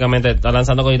nada, prácticamente está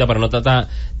lanzando cositas, pero no está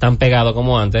tan pegado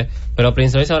como antes. Pero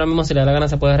Prince Royce ahora mismo, si le da la gana,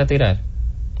 se puede retirar.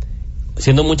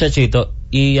 Siendo un muchachito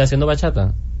y haciendo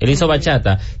bachata. Él hizo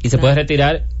bachata y se puede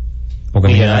retirar porque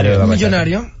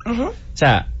millonario. O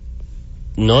sea,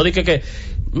 no dije que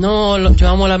no, yo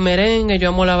amo la merengue, yo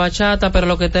amo la bachata, pero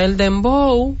lo que está el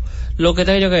dembow, lo que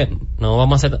está yo que no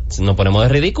vamos a hacer, nos ponemos de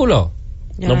ridículo.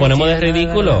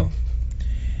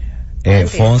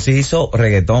 Fonsi hizo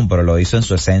reggaetón, pero lo hizo en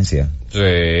su esencia. Sí,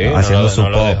 haciendo su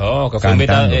pop, lo dejó, que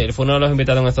fue uno de los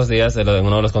invitados en estos días en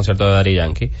uno de los conciertos de Daddy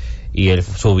Yankee, y él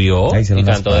subió y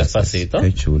cantó despacito.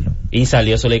 Qué chulo. Y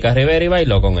salió Zuleika Rivera y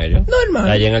bailó con ellos.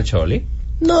 Normal. Allí en el Choli.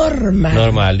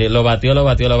 Normal. Lo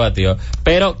batió.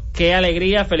 Pero qué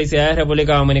alegría, felicidades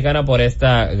República Dominicana por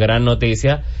esta gran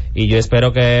noticia, y yo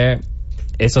espero que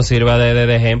eso sirva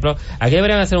de ejemplo. Aquí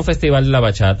deberían hacer un festival de la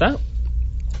bachata.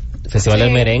 Festival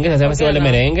del merengue, se hace festival del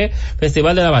merengue,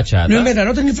 festival de la bachata. No, en verdad,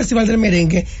 no tenía el festival del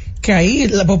merengue, que ahí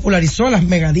la popularizó a las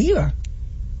megadivas.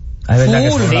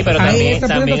 Sí, pero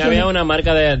también había una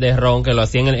marca de ron que lo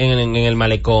hacía en el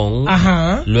malecón.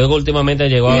 Ajá. Luego últimamente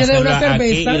llegó a hacerlo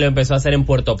aquí y lo empezó a hacer en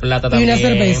Puerto Plata también. ¿Y una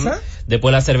cerveza?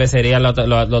 Después la cervecería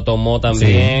lo tomó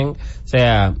también. Sí. O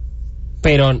sea,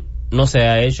 pero no se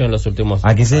ha hecho en los últimos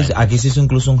años. Aquí se hizo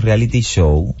incluso un reality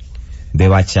show de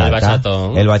bachata,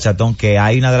 el bachatón, que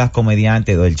hay una de las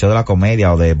comediantes del show de la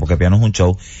comedia, porque Piano es un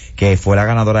show, que fue la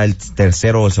ganadora del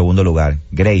tercero o el segundo lugar.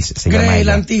 Grace se llama ella.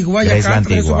 La Antigua, Grace la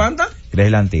Antigua. ¿Tiene su banda? Grace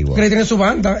la Antigua. Grace tiene su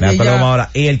banda.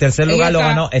 Y el tercer lugar lo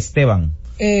ganó Esteban.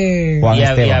 Y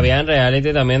había en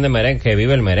reality también de merengue, que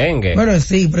vive el merengue. Bueno,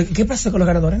 sí, pero ¿qué pasa con los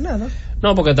ganadores? Nada.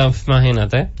 No, porque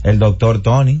imagínate. El doctor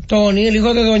Tony, el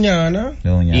hijo de Doña Ana.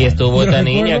 Y estuvo esta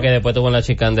niña que después tuvo en la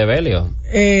Chicane de Belio.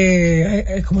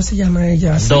 ¿Cómo se llama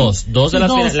ella? Dos de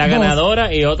las la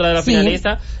ganadora y otra de las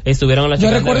finalistas estuvieron en la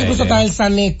Chicane de Belio. Yo recuerdo incluso hasta el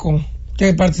Saneco,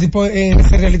 que participó en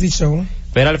ese reality show.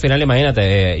 Pero al final,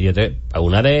 imagínate,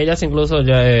 una de ellas incluso,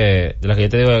 ya de las que yo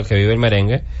te digo que vive el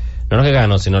merengue, no la que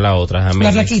ganó, sino la otra, Amelis,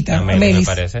 la flaquita, Amelis, me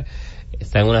parece.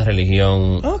 Está en una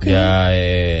religión ya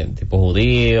tipo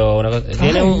judío, una cosa,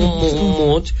 tiene un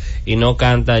much y no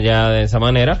canta ya de esa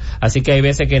manera, así que hay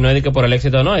veces que no es de que por el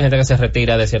éxito no, hay gente que se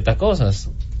retira de ciertas cosas.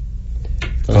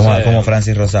 Entonces, como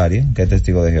Francis Rosario, que es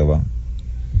testigo de Jehová.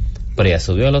 Pero ella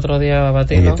subió el otro día a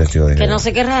batir, ¿no? Que no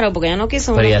sé qué raro, porque ella no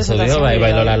quiso. Pero ella subió y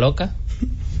bailó la loca.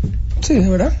 Sí, de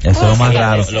verdad. Eso es lo más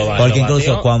raro. Porque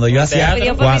incluso cuando yo hacía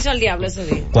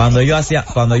cuando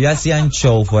yo hacía un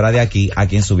show fuera de aquí, a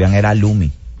quien subían era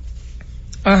Lumi.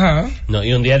 Ajá. No,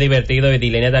 y un día divertido, y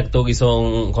Dilenia Tactuk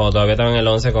hizo cuando todavía estaba en el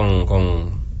 11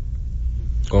 con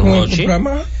Mochi,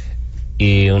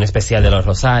 y un especial de los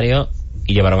Rosarios,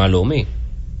 y llevaron a Lumi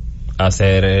a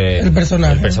hacer el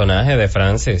personaje de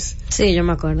Francis. Sí, yo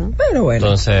me acuerdo. Pero bueno.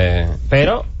 Entonces,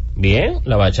 bien,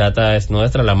 la bachata es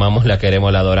nuestra, la amamos, la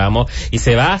queremos, la adoramos, y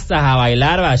se basta a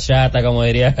bailar bachata, como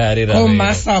diría Harry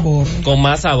Ramírez. Con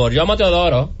más sabor. Yo amo a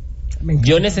Teodoro.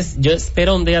 Yo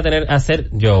espero un día hacer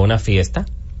una fiesta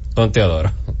con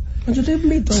Teodoro. Yo te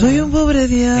invito. Soy un pobre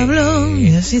diablo.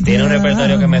 Y así tiene un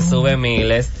repertorio que me sube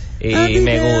miles. Y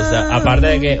me gusta, aparte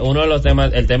de que uno de los temas,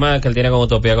 el tema que él tiene con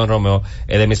Utopía con Romeo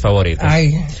es de mis favoritos.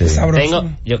 Ay, sí. Sabroso.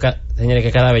 Señores,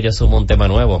 que cada vez yo sumo un tema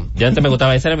nuevo. Yo antes me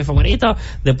gustaba, ese era mi favorito,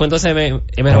 después entonces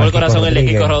me robó el corazón el de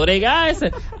Kiko Rodríguez,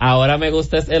 ese. Ahora me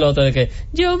gusta el otro de que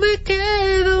yo me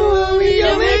quedo,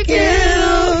 me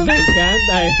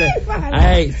encanta ese.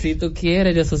 Ay, si tú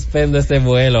quieres yo suspendo este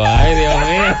vuelo, ay Dios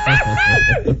mío.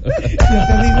 Yo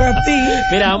te digo a ti.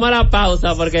 Mira, vamos a la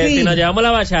pausa porque si nos llevamos la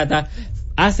bachata,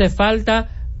 hace falta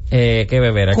que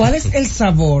beber aquí. ¿Cuál es el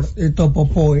sabor de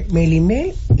Topopoy,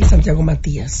 Melimel y Santiago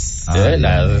Matías? De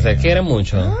verdad, se quieren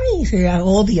mucho. Ay, se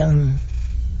odian.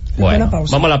 Bueno,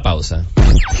 vamos a la pausa.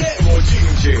 ¡Qué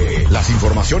bochinche! Las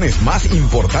informaciones más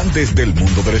importantes del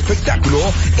mundo del espectáculo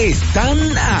están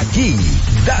aquí.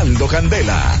 Dando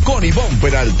Candela con Ivonne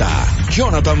Peralta,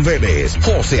 Jonathan Vélez,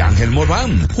 José Ángel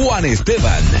Morván, Juan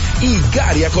Esteban y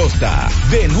Gary Acosta.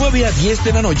 De 9 a 10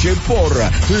 de la noche por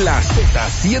la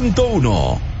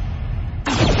Z101.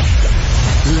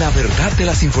 La verdad de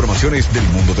las informaciones del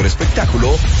mundo del espectáculo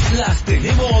las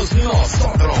tenemos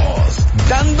nosotros.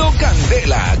 Dando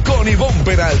Candela con Ivonne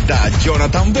Peralta,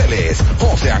 Jonathan Vélez,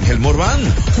 José Ángel Morván,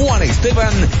 Juan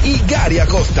Esteban y Gary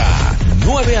Acosta.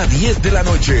 9 a 10 de la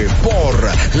noche por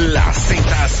la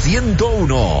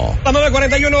Z101. A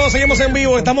 9:41 seguimos en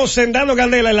vivo. Estamos en Dando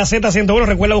Candela en la Z101.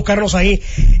 Recuerda buscarnos ahí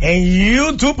en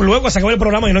YouTube. Luego se acabó el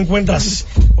programa y no encuentras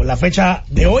con la fecha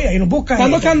de hoy. Ahí nos buscas.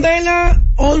 Dando Candela,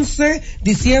 11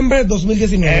 diciembre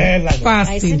 2019.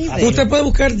 Fácil. Usted puede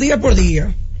buscar día por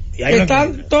día.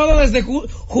 Están todos desde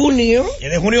junio.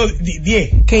 Desde junio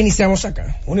 10. Que iniciamos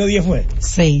acá. Junio 10 fue.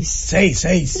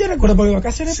 6. Yo recuerdo por mis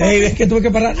vacaciones. 6 es que tuve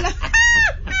que parar.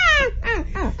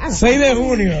 6 de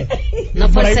junio. No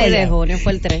fue el 6 de junio,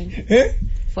 fue el 3.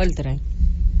 Fue el 3.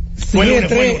 Sí, el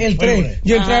 3.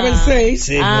 Yo entraba el 6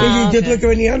 y yo tuve que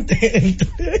venir antes.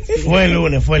 Fue el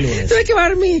lunes. Tuve que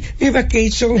llevar mi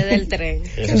vacation. Desde el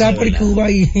 3. Andaba por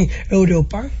Cuba y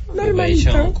Europa.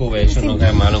 Cubation, no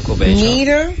cae mal un cubation.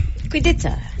 Mira.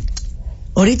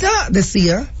 Ahorita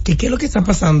decía que qué es lo que está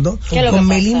pasando con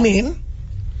Melimel,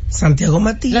 Santiago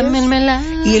Matías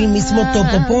y el mismo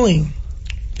Topopoy.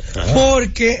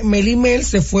 Porque Melimel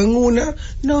se fue en una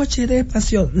noche de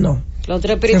pasión. No.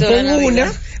 Se fue en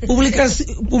una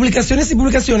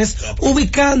publicaciones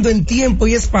ubicando en tiempo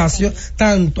y espacio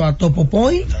tanto a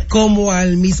Topopoy como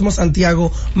al mismo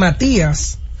Santiago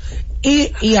Matías.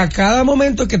 Y a cada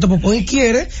momento que Topopoy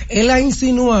quiere, él ha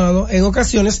insinuado en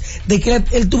ocasiones de que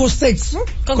él tuvo sexo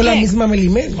con la misma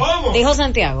Melimel. ¿Cómo? Dijo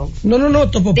Santiago. No,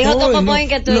 Topopoy. Dijo Topopoy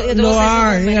que tuvo sexo lo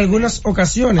ha en algunas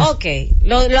ocasiones. Ok.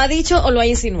 ¿Lo ha dicho o lo ha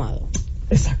insinuado?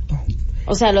 Exacto.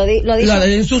 O sea, lo ha dicho.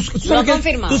 Lo ha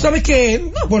confirmado. Tú sabes que,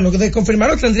 de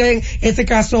confirmarlo tendría en este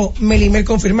caso Melimel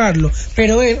confirmarlo.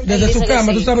 Pero él, desde su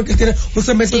cama, tú sabes que tiene un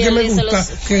segmento que me gusta,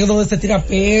 que es donde se tira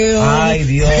peo. Ay,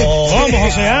 Dios. ¿Cómo,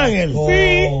 José Ángel?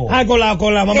 Sí. Con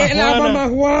la mamá Juana. La mamá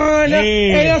Juana. Sí.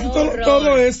 Él hace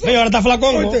todo eso. Sí, ahora está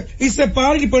flacón, ¿no? Y se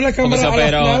para y pone la cámara a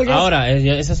pero las nalgas. ahora,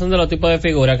 esos son de los tipos de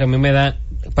figuras que a mí me da,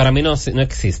 para mí no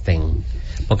existen.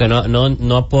 Porque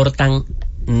no aportan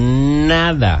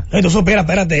nada. Tú supieras,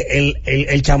 espérate,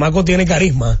 el chamaco tiene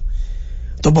carisma.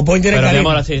 Topopoy tiene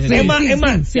carisma. Es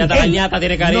más. Si hasta la ñata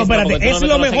tiene carisma. No, espérate, es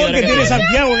lo mejor que tiene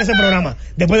Santiago en ese programa,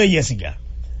 después de Jessica.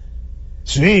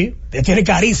 Sí, tiene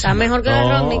carisma. Está mejor que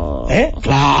Rodney.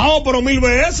 Claro, pero 1000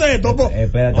 veces, Topo.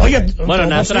 Oye, bueno,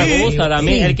 Nastra me gusta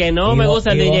también. El que no me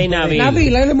gusta es el DJ Nabil.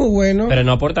 Nabil, él es muy bueno. Pero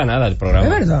no aporta nada al programa.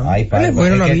 Es verdad. Ay, padre,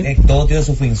 bueno, todo tiene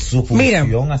su función. Mira,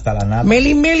 hasta la nada.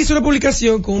 Melimel hizo una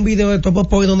publicación con un video de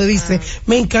Topopoy donde dice,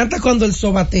 me encanta cuando el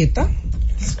sobateta.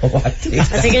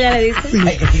 Así que ya le dice.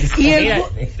 Sí.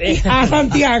 Y a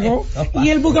Santiago y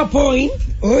el Bugapoy,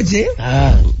 oye,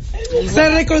 se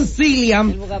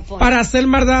reconcilian para hacer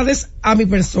maldades a mi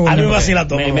persona. A mí me vacila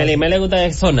todo. Me le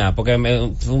gusta sonar porque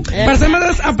para hacer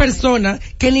maldades a personas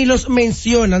que ni los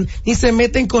mencionan ni se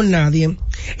meten con nadie.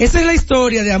 Esa es la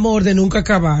historia de amor de nunca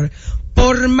acabar.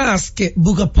 Por más que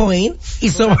Bugapoy y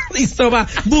Soba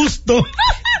Busto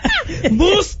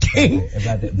busquen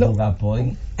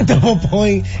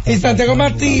Topopoy y Santiago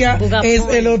Matías es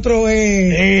el otro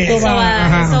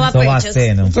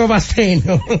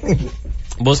Sobaceno.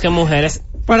 Busquen mujeres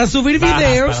para subir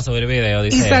videos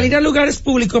dice y salir a lugares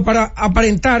públicos para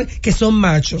aparentar que son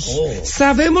machos.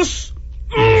 Sabemos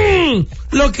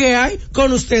lo que hay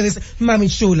con ustedes,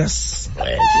 mamichulas.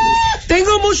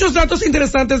 Tengo muchos datos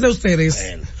interesantes de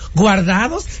ustedes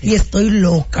guardados y estoy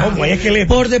loca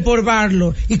por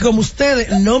deporvarlo. Y como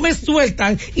ustedes no me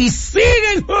sueltan y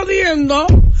siguen jodiendo,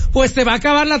 pues se va a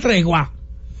acabar la tregua.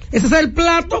 Ese es el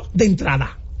plato de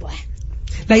entrada.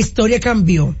 La historia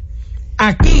cambió.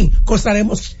 Aquí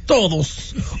gozaremos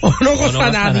todos, o no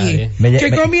goza nadie.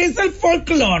 Comienza el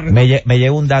folclore. Me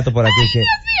llega un dato por aquí que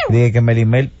dije que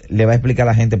Melimel le va a explicar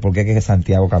a la gente por qué es que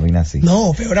Santiago camina así.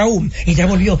 No, peor aún, ella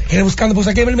volvió, era buscando, pues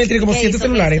aquí Melimel tiene como 7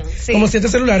 celulares, como 7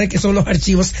 celulares que son los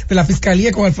archivos de la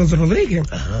fiscalía con Alfonso Rodríguez.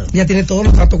 Ya tiene todos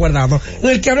los datos guardados.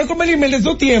 El que habló con Melimel de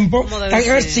su tiempo,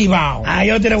 están archivados.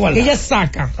 Yo lo tiene guardado. Ella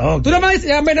saca. Okay. Tú nada más dices,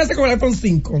 ella amenaza con el iPhone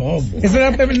 5. Ese era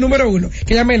el número 1,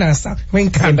 que ella amenaza. Me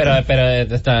encanta. Sí, pero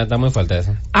está muy fuerte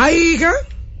eso. ¿Ay, hija?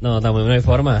 No, no hay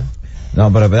forma.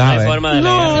 No, pero no hay forma de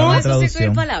leerlo. No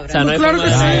sustituir palabras. O sea, no hay claro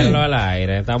forma de leerlo al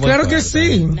aire. Claro que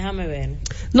sí. Déjame ver.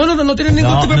 No tiene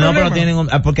ningún tipo de problema. No, pero tiene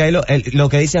porque ahí lo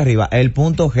que dice arriba, el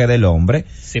punto G del hombre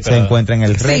se encuentra en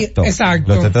el recto. Sí, exacto.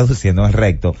 Lo estoy traduciendo en el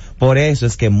recto. Por eso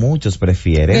es que muchos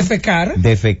prefieren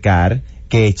defecar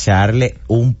que echarle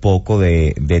un poco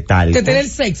de talco. De tener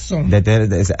sexo.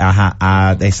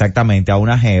 Exactamente, a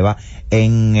una jeva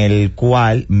en el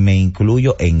cual me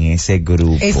incluyo en ese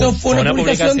grupo. Eso fue una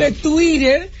publicación de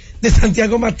Twitter de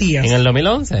Santiago Matías. ¿En el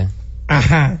 2011?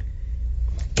 Ajá.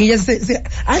 Que ella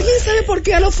 ¿alguien sabe por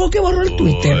qué Alofoque borró el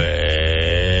Twitter?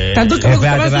 Tanto que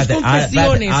espérate.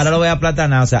 Ahora lo voy a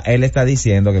aplatanar. O sea, él está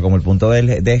diciendo que como el punto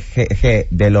G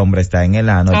del hombre está en el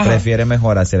ano, él prefiere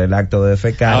mejor hacer el acto de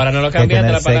defecar ahora no lo que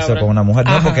tener sexo con una mujer.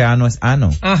 Ajá. No, porque ano es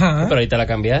ano. Ajá. Pero ahorita la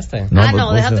cambiaste.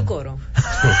 No, deja tu coro.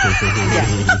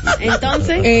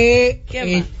 Entonces,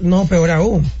 ¿qué más? No, peor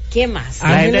aún. ¿Qué más?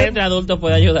 La gente entre adultos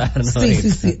puede ayudarnos.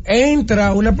 Sí.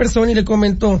 Entra una persona y le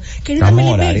comentó, querida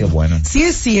Melimel, si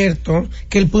es cierto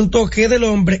que el punto G del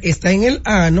hombre está en el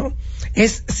ano,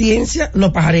 es ciencia,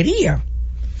 no pajarería.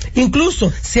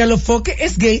 Incluso si Alofoque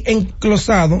es gay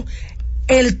enclosado,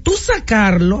 el tú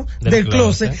sacarlo del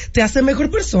closet te hace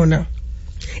mejor persona.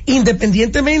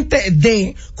 Independientemente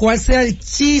de cuál sea el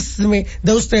chisme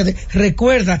de ustedes,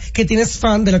 recuerda que tienes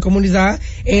fan de la comunidad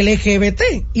LGBT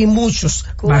y muchos.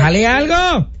 Bájale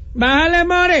algo, bájale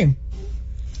more.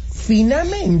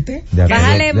 Finalmente,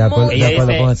 bájale more.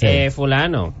 Ella dice,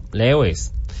 fulano,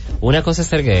 Lewis, una cosa es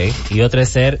ser gay y otra es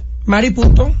ser Mari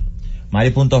punto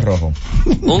rojo.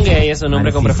 Un gay es un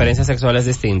hombre con preferencias sexuales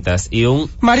distintas y un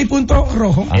Mari punto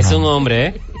rojo es un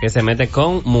hombre que se mete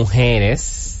con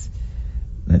mujeres.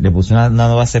 Le puse una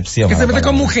nueva acepción. Que se mete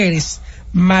con mujeres.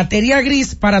 Materia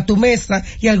gris para tu mesa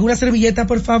y alguna servilleta,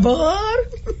 por favor.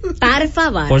 Por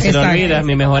favor. Por si lo olvidas,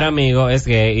 mi mejor amigo es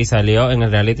gay y salió en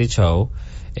el reality show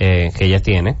que ella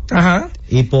tiene. Ajá.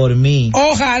 Y por mí.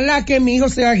 Ojalá que mi hijo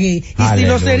sea gay. Y aleluya. Si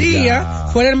lo sería,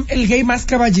 fuera el gay más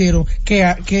caballero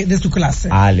que de su clase.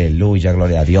 Aleluya,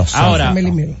 gloria a Dios. Ahora,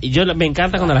 yo me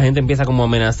encanta cuando la gente empieza como a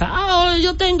amenazar.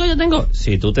 Yo tengo.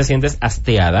 Si tú te sientes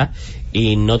hastiada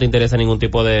y no te interesa ningún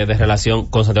tipo de relación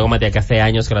con Santiago Matías, que hace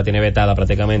años que la tiene vetada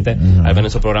prácticamente, al menos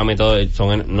en su programa y todo,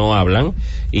 no hablan,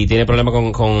 y tiene problemas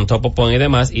con Topo Point y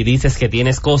demás, y dices que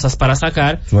tienes cosas para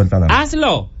sacar, suéltala.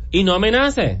 Hazlo, y no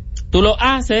amenaces. Tú lo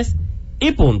haces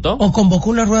y punto. O convoca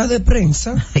una rueda de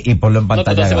prensa y ponlo en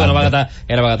pantalla. No va a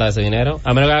gastar ese dinero.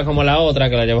 A menos que haga como la otra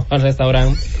que la llevó al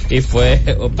restaurante y fue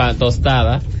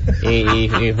tostada y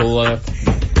jugo de...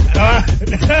 La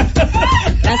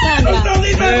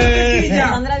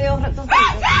Sandra dio un rato.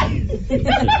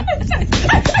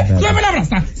 Súbela,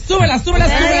 brasa. Súbela.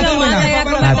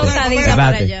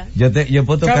 Yo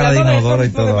puedo tocar la de inodoro y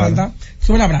todo.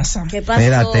 Sube la brasa. ¿Qué pasó?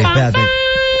 Espérate.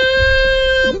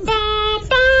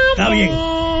 Está bien.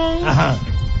 Ajá.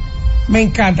 Me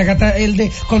encanta que está el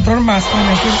de control más.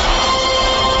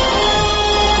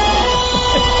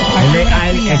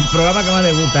 El programa que más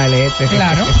le gusta el este.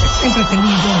 Claro,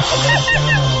 entretenido.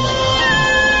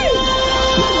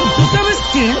 ¿Tú sabes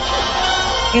qué?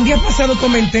 El día pasado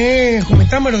comentamos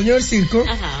en el Dueño del Circo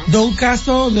de un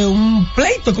caso de un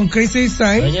pleito con Crazy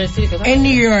Design en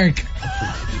New York.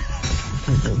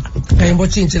 Hay un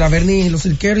bochinche, la Bernie y los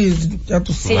cirqueros y ya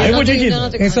tú sabes.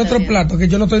 Es otro plato que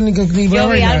yo no estoy ni voy a bailar. Yo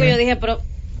vi algo y yo dije, pero...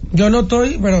 Yo no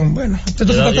estoy, pero bueno. Esto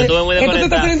te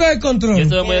está saliendo de control. Yo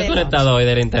estuve muy desconectado hoy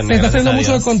del internet. Se está haciendo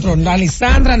mucho de control.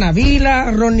 Alessandra,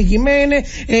 Navila, Ronnie Jiménez,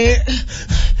 se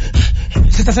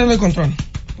está haciendo de control.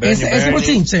 Ese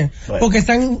bochinche, porque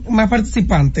están más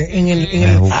participantes en el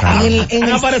circo.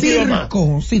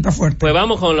 Sí, está fuerte. Pues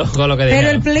vamos con lo que dijeron. Pero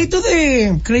el pleito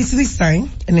de Crazy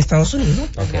Design en Estados Unidos.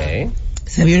 Okay.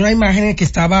 Se vio una imagen que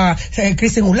estaba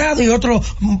Chris en un lado y otro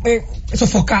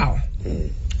sofocado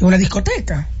en una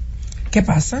discoteca. ¿Qué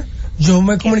pasa? Yo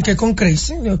me comuniqué con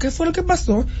Crazy, digo, ¿qué fue lo que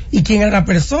pasó? ¿Y quién era la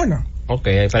persona? Ok,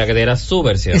 para que te diera su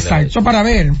versión. Exacto, para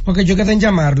ver, porque yo quedé en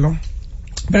llamarlo.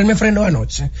 Pero él me frenó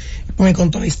anoche, me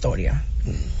contó la historia.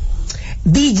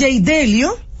 DJ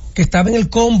Delio, que estaba en el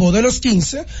combo de los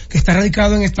 15, que está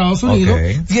radicado en Estados Unidos,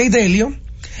 DJ Delio,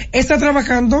 está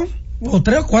trabajando, o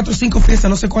 3 o 4 o 5 fiestas,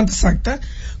 no sé cuántas exactas,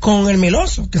 con el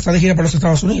Meloso, que está de gira para los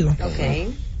Estados Unidos.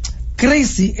 Okay.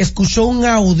 Crazy escuchó un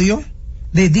audio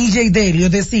de DJ Delio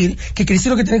decir que Crazy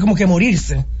lo que tiene como que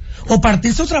morirse, o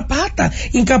partirse otra pata,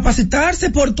 incapacitarse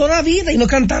por toda la vida y no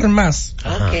cantar más,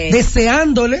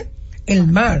 deseándole el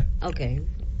mal.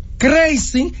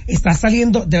 Crazy está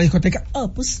saliendo de la discoteca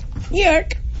Opus New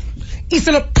York y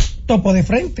se lo topó de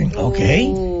frente.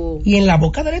 Y en la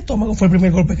boca del estómago fue el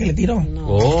primer golpe que le tiró.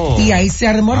 Y ahí se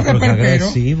armó el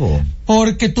reperpero.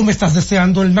 Porque tú me estás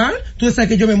deseando el mal, tú deseas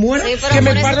que yo me muera, que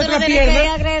me parta otra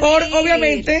pierna, por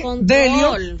obviamente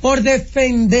Delio, por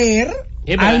defender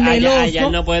al Meloso. Allá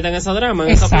no puede tener ese drama,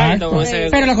 en exacto, con ese,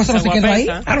 pero la cosa no se quedó ahí.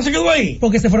 No se quedó ahí.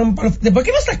 Porque se fueron, después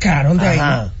que lo sacaron de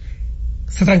ahí,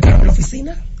 se trancaron en la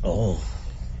oficina.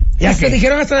 Ya que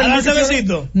dijeron hasta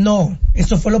no,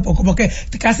 eso fue lo poco, porque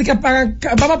casi que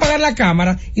vamos a apagar la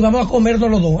cámara y vamos a comernos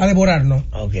los dos, a devorarnos.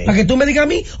 Para que tú me digas a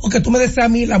mí o que tú me desees a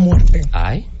mí la muerte.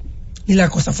 Y la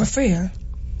cosa fue fea.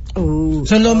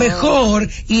 Lo mejor,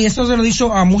 y eso se lo he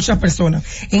dicho a muchas personas,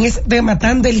 en ese tema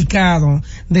tan delicado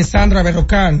de Sandra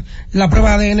Berrocal, la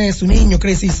prueba de ADN de su niño,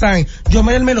 Crazy Sign,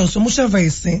 Yomel Meloso, muchas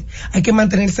veces hay que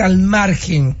mantenerse al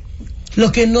margen,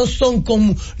 los que no son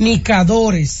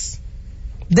comunicadores,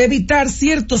 de evitar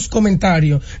ciertos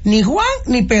comentarios. Ni Juan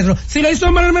ni Pedro. Si lo hizo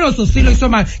mal el Meloso, sí lo hizo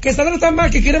mal. Que Sandra está mal,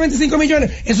 que quiere 25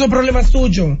 millones, eso es problema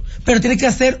suyo. Pero tiene que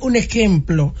hacer un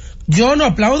ejemplo. Yo no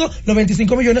aplaudo los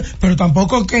 25 millones, pero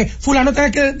tampoco que fulano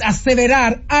tenga que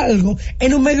aseverar algo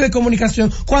en un medio de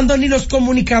comunicación cuando ni los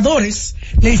comunicadores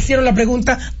le hicieron la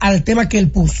pregunta al tema que él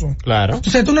puso. Claro.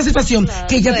 Entonces, es una situación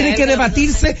que ya tiene que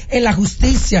debatirse en la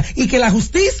justicia y que la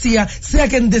justicia sea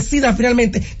quien decida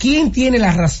finalmente quién tiene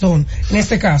la razón en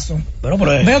este caso.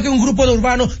 Veo que un grupo de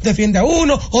urbanos defiende a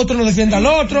uno, otro no defiende al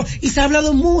otro, y se ha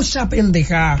hablado mucha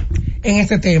pendejada en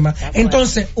este tema.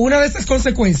 Entonces, una de esas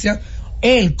consecuencias,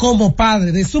 él como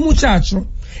padre de su muchacho,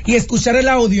 y escuchar el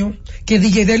audio, que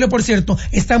DJ Delio, por cierto,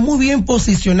 está muy bien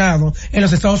posicionado en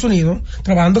los Estados Unidos,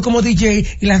 trabajando como DJ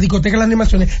y las discotecas, las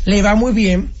animaciones, le va muy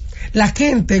bien. La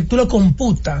gente, tú lo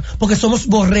computas, porque somos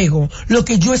borregos. Lo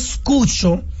que yo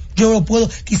escucho, yo lo puedo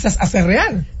quizás hacer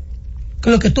real,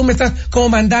 con lo que tú me estás como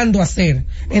mandando a hacer.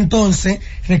 Entonces,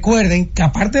 recuerden que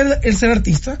aparte de ser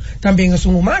artista, también es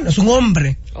un humano, es un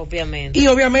hombre. Obviamente. Y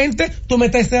obviamente, tú me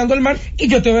estás deseando el mal y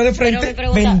yo te veo de frente,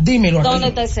 dímelo. ¿Dónde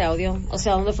está ese audio? O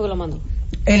sea, ¿dónde fue que lo mandó?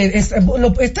 Está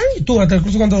en YouTube,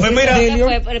 incluso cuando pues mira, Delio,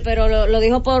 pero lo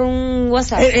dijo por un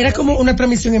WhatsApp. Era como una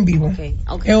transmisión en vivo.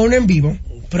 Es un en vivo.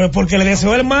 Pero porque le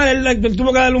deseó el mal, él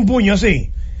tuvo que darle un puño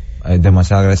así.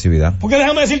 Demasiada agresividad. Porque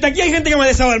déjame decirte, aquí hay gente que me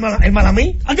desea el mal a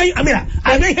mí. Aquí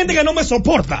hay gente que no me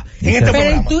soporta en este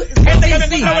programa. Gente que me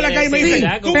encontraba en la calle y me dice,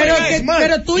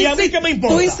 pero tú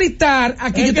incitar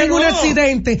a que yo tenga un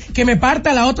accidente, que me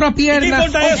parta la otra pierna,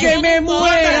 o que me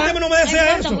muera. No me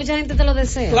desea eso. Mucha gente te lo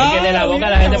desea. Porque de la boca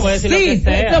la gente puede decir lo que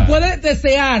sea. Lo puede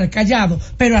desear, callado,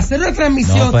 pero hacer una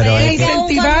transmisión e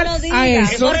incentivar a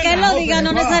eso. Porque él lo diga,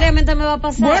 no necesariamente me va a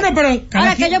pasar. Bueno, pero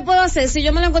ahora, ¿qué yo puedo hacer? Si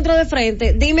yo me lo encuentro de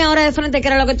frente, dime ahora de frente que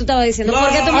era lo que tú estabas diciendo. ¿Por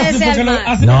qué tú me deseas el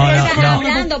mal? No.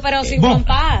 Hablando, pero sin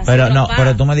compás.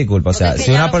 Pero tú me disculpas, o sea,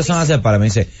 si una persona se para y me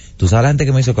dice, tú sabes la gente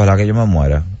que me hizo que yo me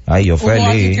muera. Ay, yo feliz. Hubo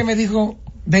alguien que me dijo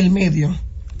del medio,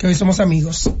 que hoy somos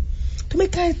amigos, tú me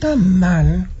caes tan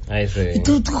mal. Ay, sí. Y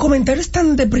tu comentario es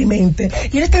tan deprimente.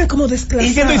 Y eres tan como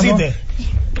desclasado. ¿Y qué tú hiciste?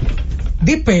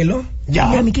 Di pelo. Ya.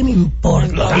 Y a mí qué me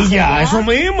importa. Y ya, eso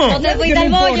mismo. No te fuiste al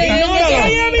bollo.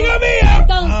 amiga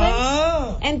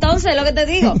mía. Entonces, lo que te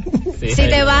digo, si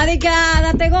te va a dedicar a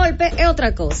darte golpe, es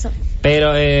otra cosa.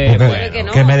 Pero,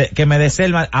 que me desee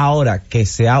el mal ahora, que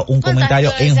sea un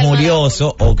comentario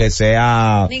injurioso o que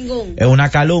sea una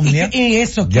calumnia. Y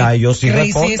eso que ya yo sí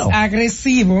Crazy es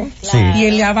agresivo, claro. Y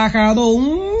él le ha bajado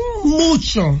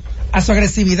mucho a su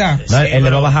agresividad. No, él le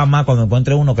va a bajar más cuando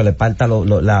encuentre uno que le parta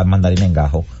la mandarina en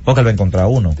gajo, porque él va a encontrar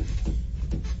uno.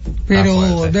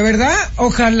 Pero de verdad,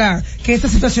 ojalá que esta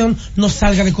situación no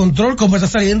salga de control como está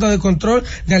saliendo de control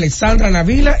de Alexandra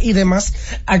Navila y demás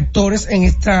actores en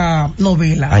esta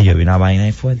novela. Ay, yo vi una vaina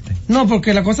ahí fuerte. No,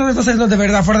 porque la cosa está saliendo de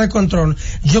verdad fuera de control.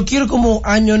 Yo quiero como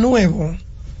año nuevo,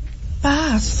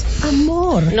 paz,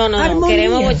 amor, armonía.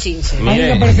 Queremos bochinche.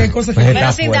 Mira, hay cosas que...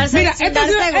 Pero sin darse, mira,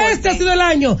 este ha sido el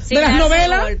año de las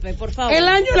novelas. Golpe, por favor. El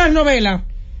año de las novelas.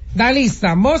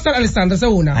 Dalisa, Mozart, Alessandra, esa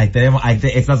es una. Ahí tenemos,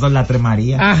 estas son las tres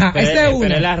Marías. Ajá, esta es una.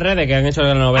 Pero es las redes que han hecho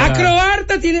la novela.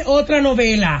 Acroarte tiene otra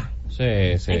novela. Sí.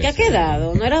 ¿En qué ha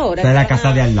quedado? No era hora. De la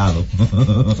casa de al lado.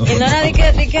 Y no era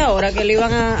de que ahora que le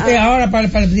iban a... ahora para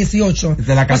el 18.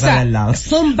 De la casa de al lado.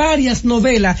 Son varias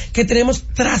novelas que tenemos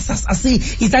trazas así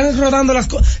y están rodando las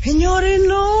cosas. Señores,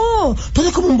 no. Todo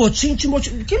es como un bochinche.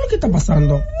 ¿Qué es lo que está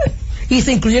pasando? Y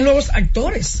se incluyen nuevos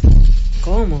actores.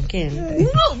 ¿Cómo? ¿Quién?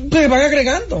 No, que van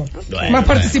agregando más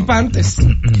participantes.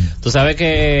 Tú sabes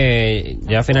que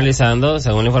ya finalizando,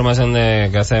 según la información de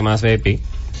que hace más VIP,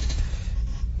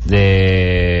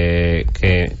 de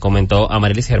que comentó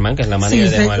Amarilis Germán, que es la manager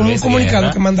de Juan Luis un comunicado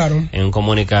Guerra, que mandaron. En un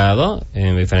comunicado,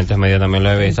 en diferentes medios también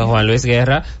lo he visto, Juan Luis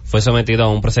Guerra fue sometido a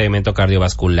un procedimiento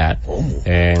cardiovascular.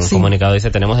 En un comunicado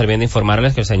dice, tenemos el bien de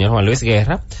informarles que el señor Juan Luis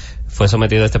Guerra fue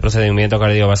sometido a este procedimiento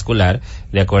cardiovascular.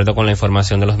 De acuerdo con la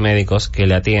información de los médicos que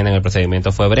le atienden, el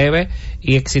procedimiento fue breve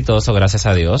y exitoso, gracias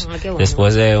a Dios. Bueno.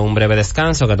 Después de un breve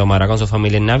descanso que tomará con su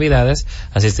familia en Navidades,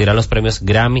 asistirá a los premios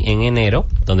Grammy en enero,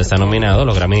 donde está nominado,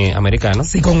 los Grammy americanos.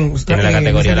 Sí, tiene la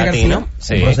categoría latino.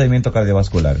 Sí. Un procedimiento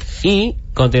cardiovascular. Y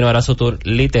continuará su tour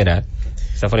literal.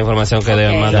 Esa fue la información que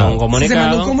mandó un comunicado. Se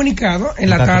mandó un comunicado en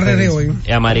la tarde de hoy.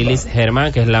 Amarilis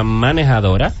Germán, que es la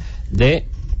manejadora de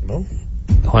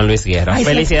Juan Luis Guerra.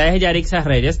 Felicidades a Yarixa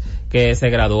Reyes, que se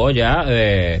graduó ya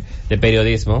de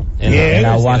periodismo en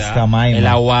la UAS Camaima. En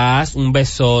la UAS, un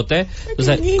besote.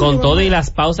 Entonces, con todo y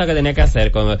las pausas que tenía que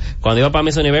hacer, cuando iba para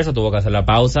Miss Universo tuvo que hacer la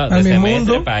pausa de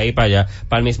semestre para ir para allá.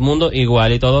 Para Miss Mundo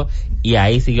igual y todo, y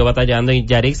ahí siguió batallando, y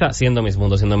Yarixa siendo Miss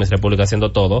Mundo, siendo Miss República,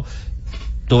 siendo todo.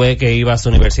 Tuve que ir a su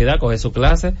universidad, coger su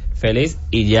clase, feliz,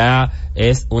 y ya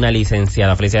es una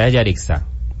licenciada. Felicidades, Yarixa.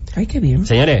 Ay, qué bien.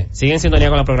 Señores, siguen en sintonía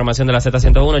con la programación de la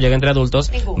Z101. Llega entre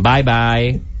adultos. Bye,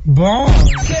 bye.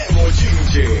 ¡Qué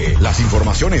bochinche! Las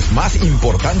informaciones más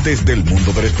importantes del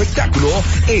mundo del espectáculo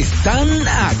están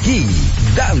aquí.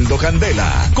 Dando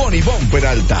Candela con Ivonne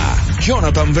Peralta,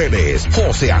 Jonathan Vélez,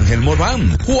 José Ángel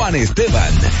Morván, Juan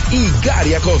Esteban y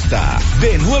Gary Acosta.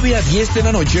 De 9 a 10 de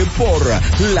la noche por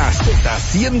la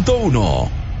Z101.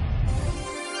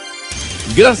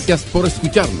 Gracias por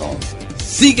escucharnos.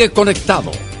 Sigue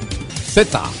conectado.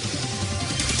 Z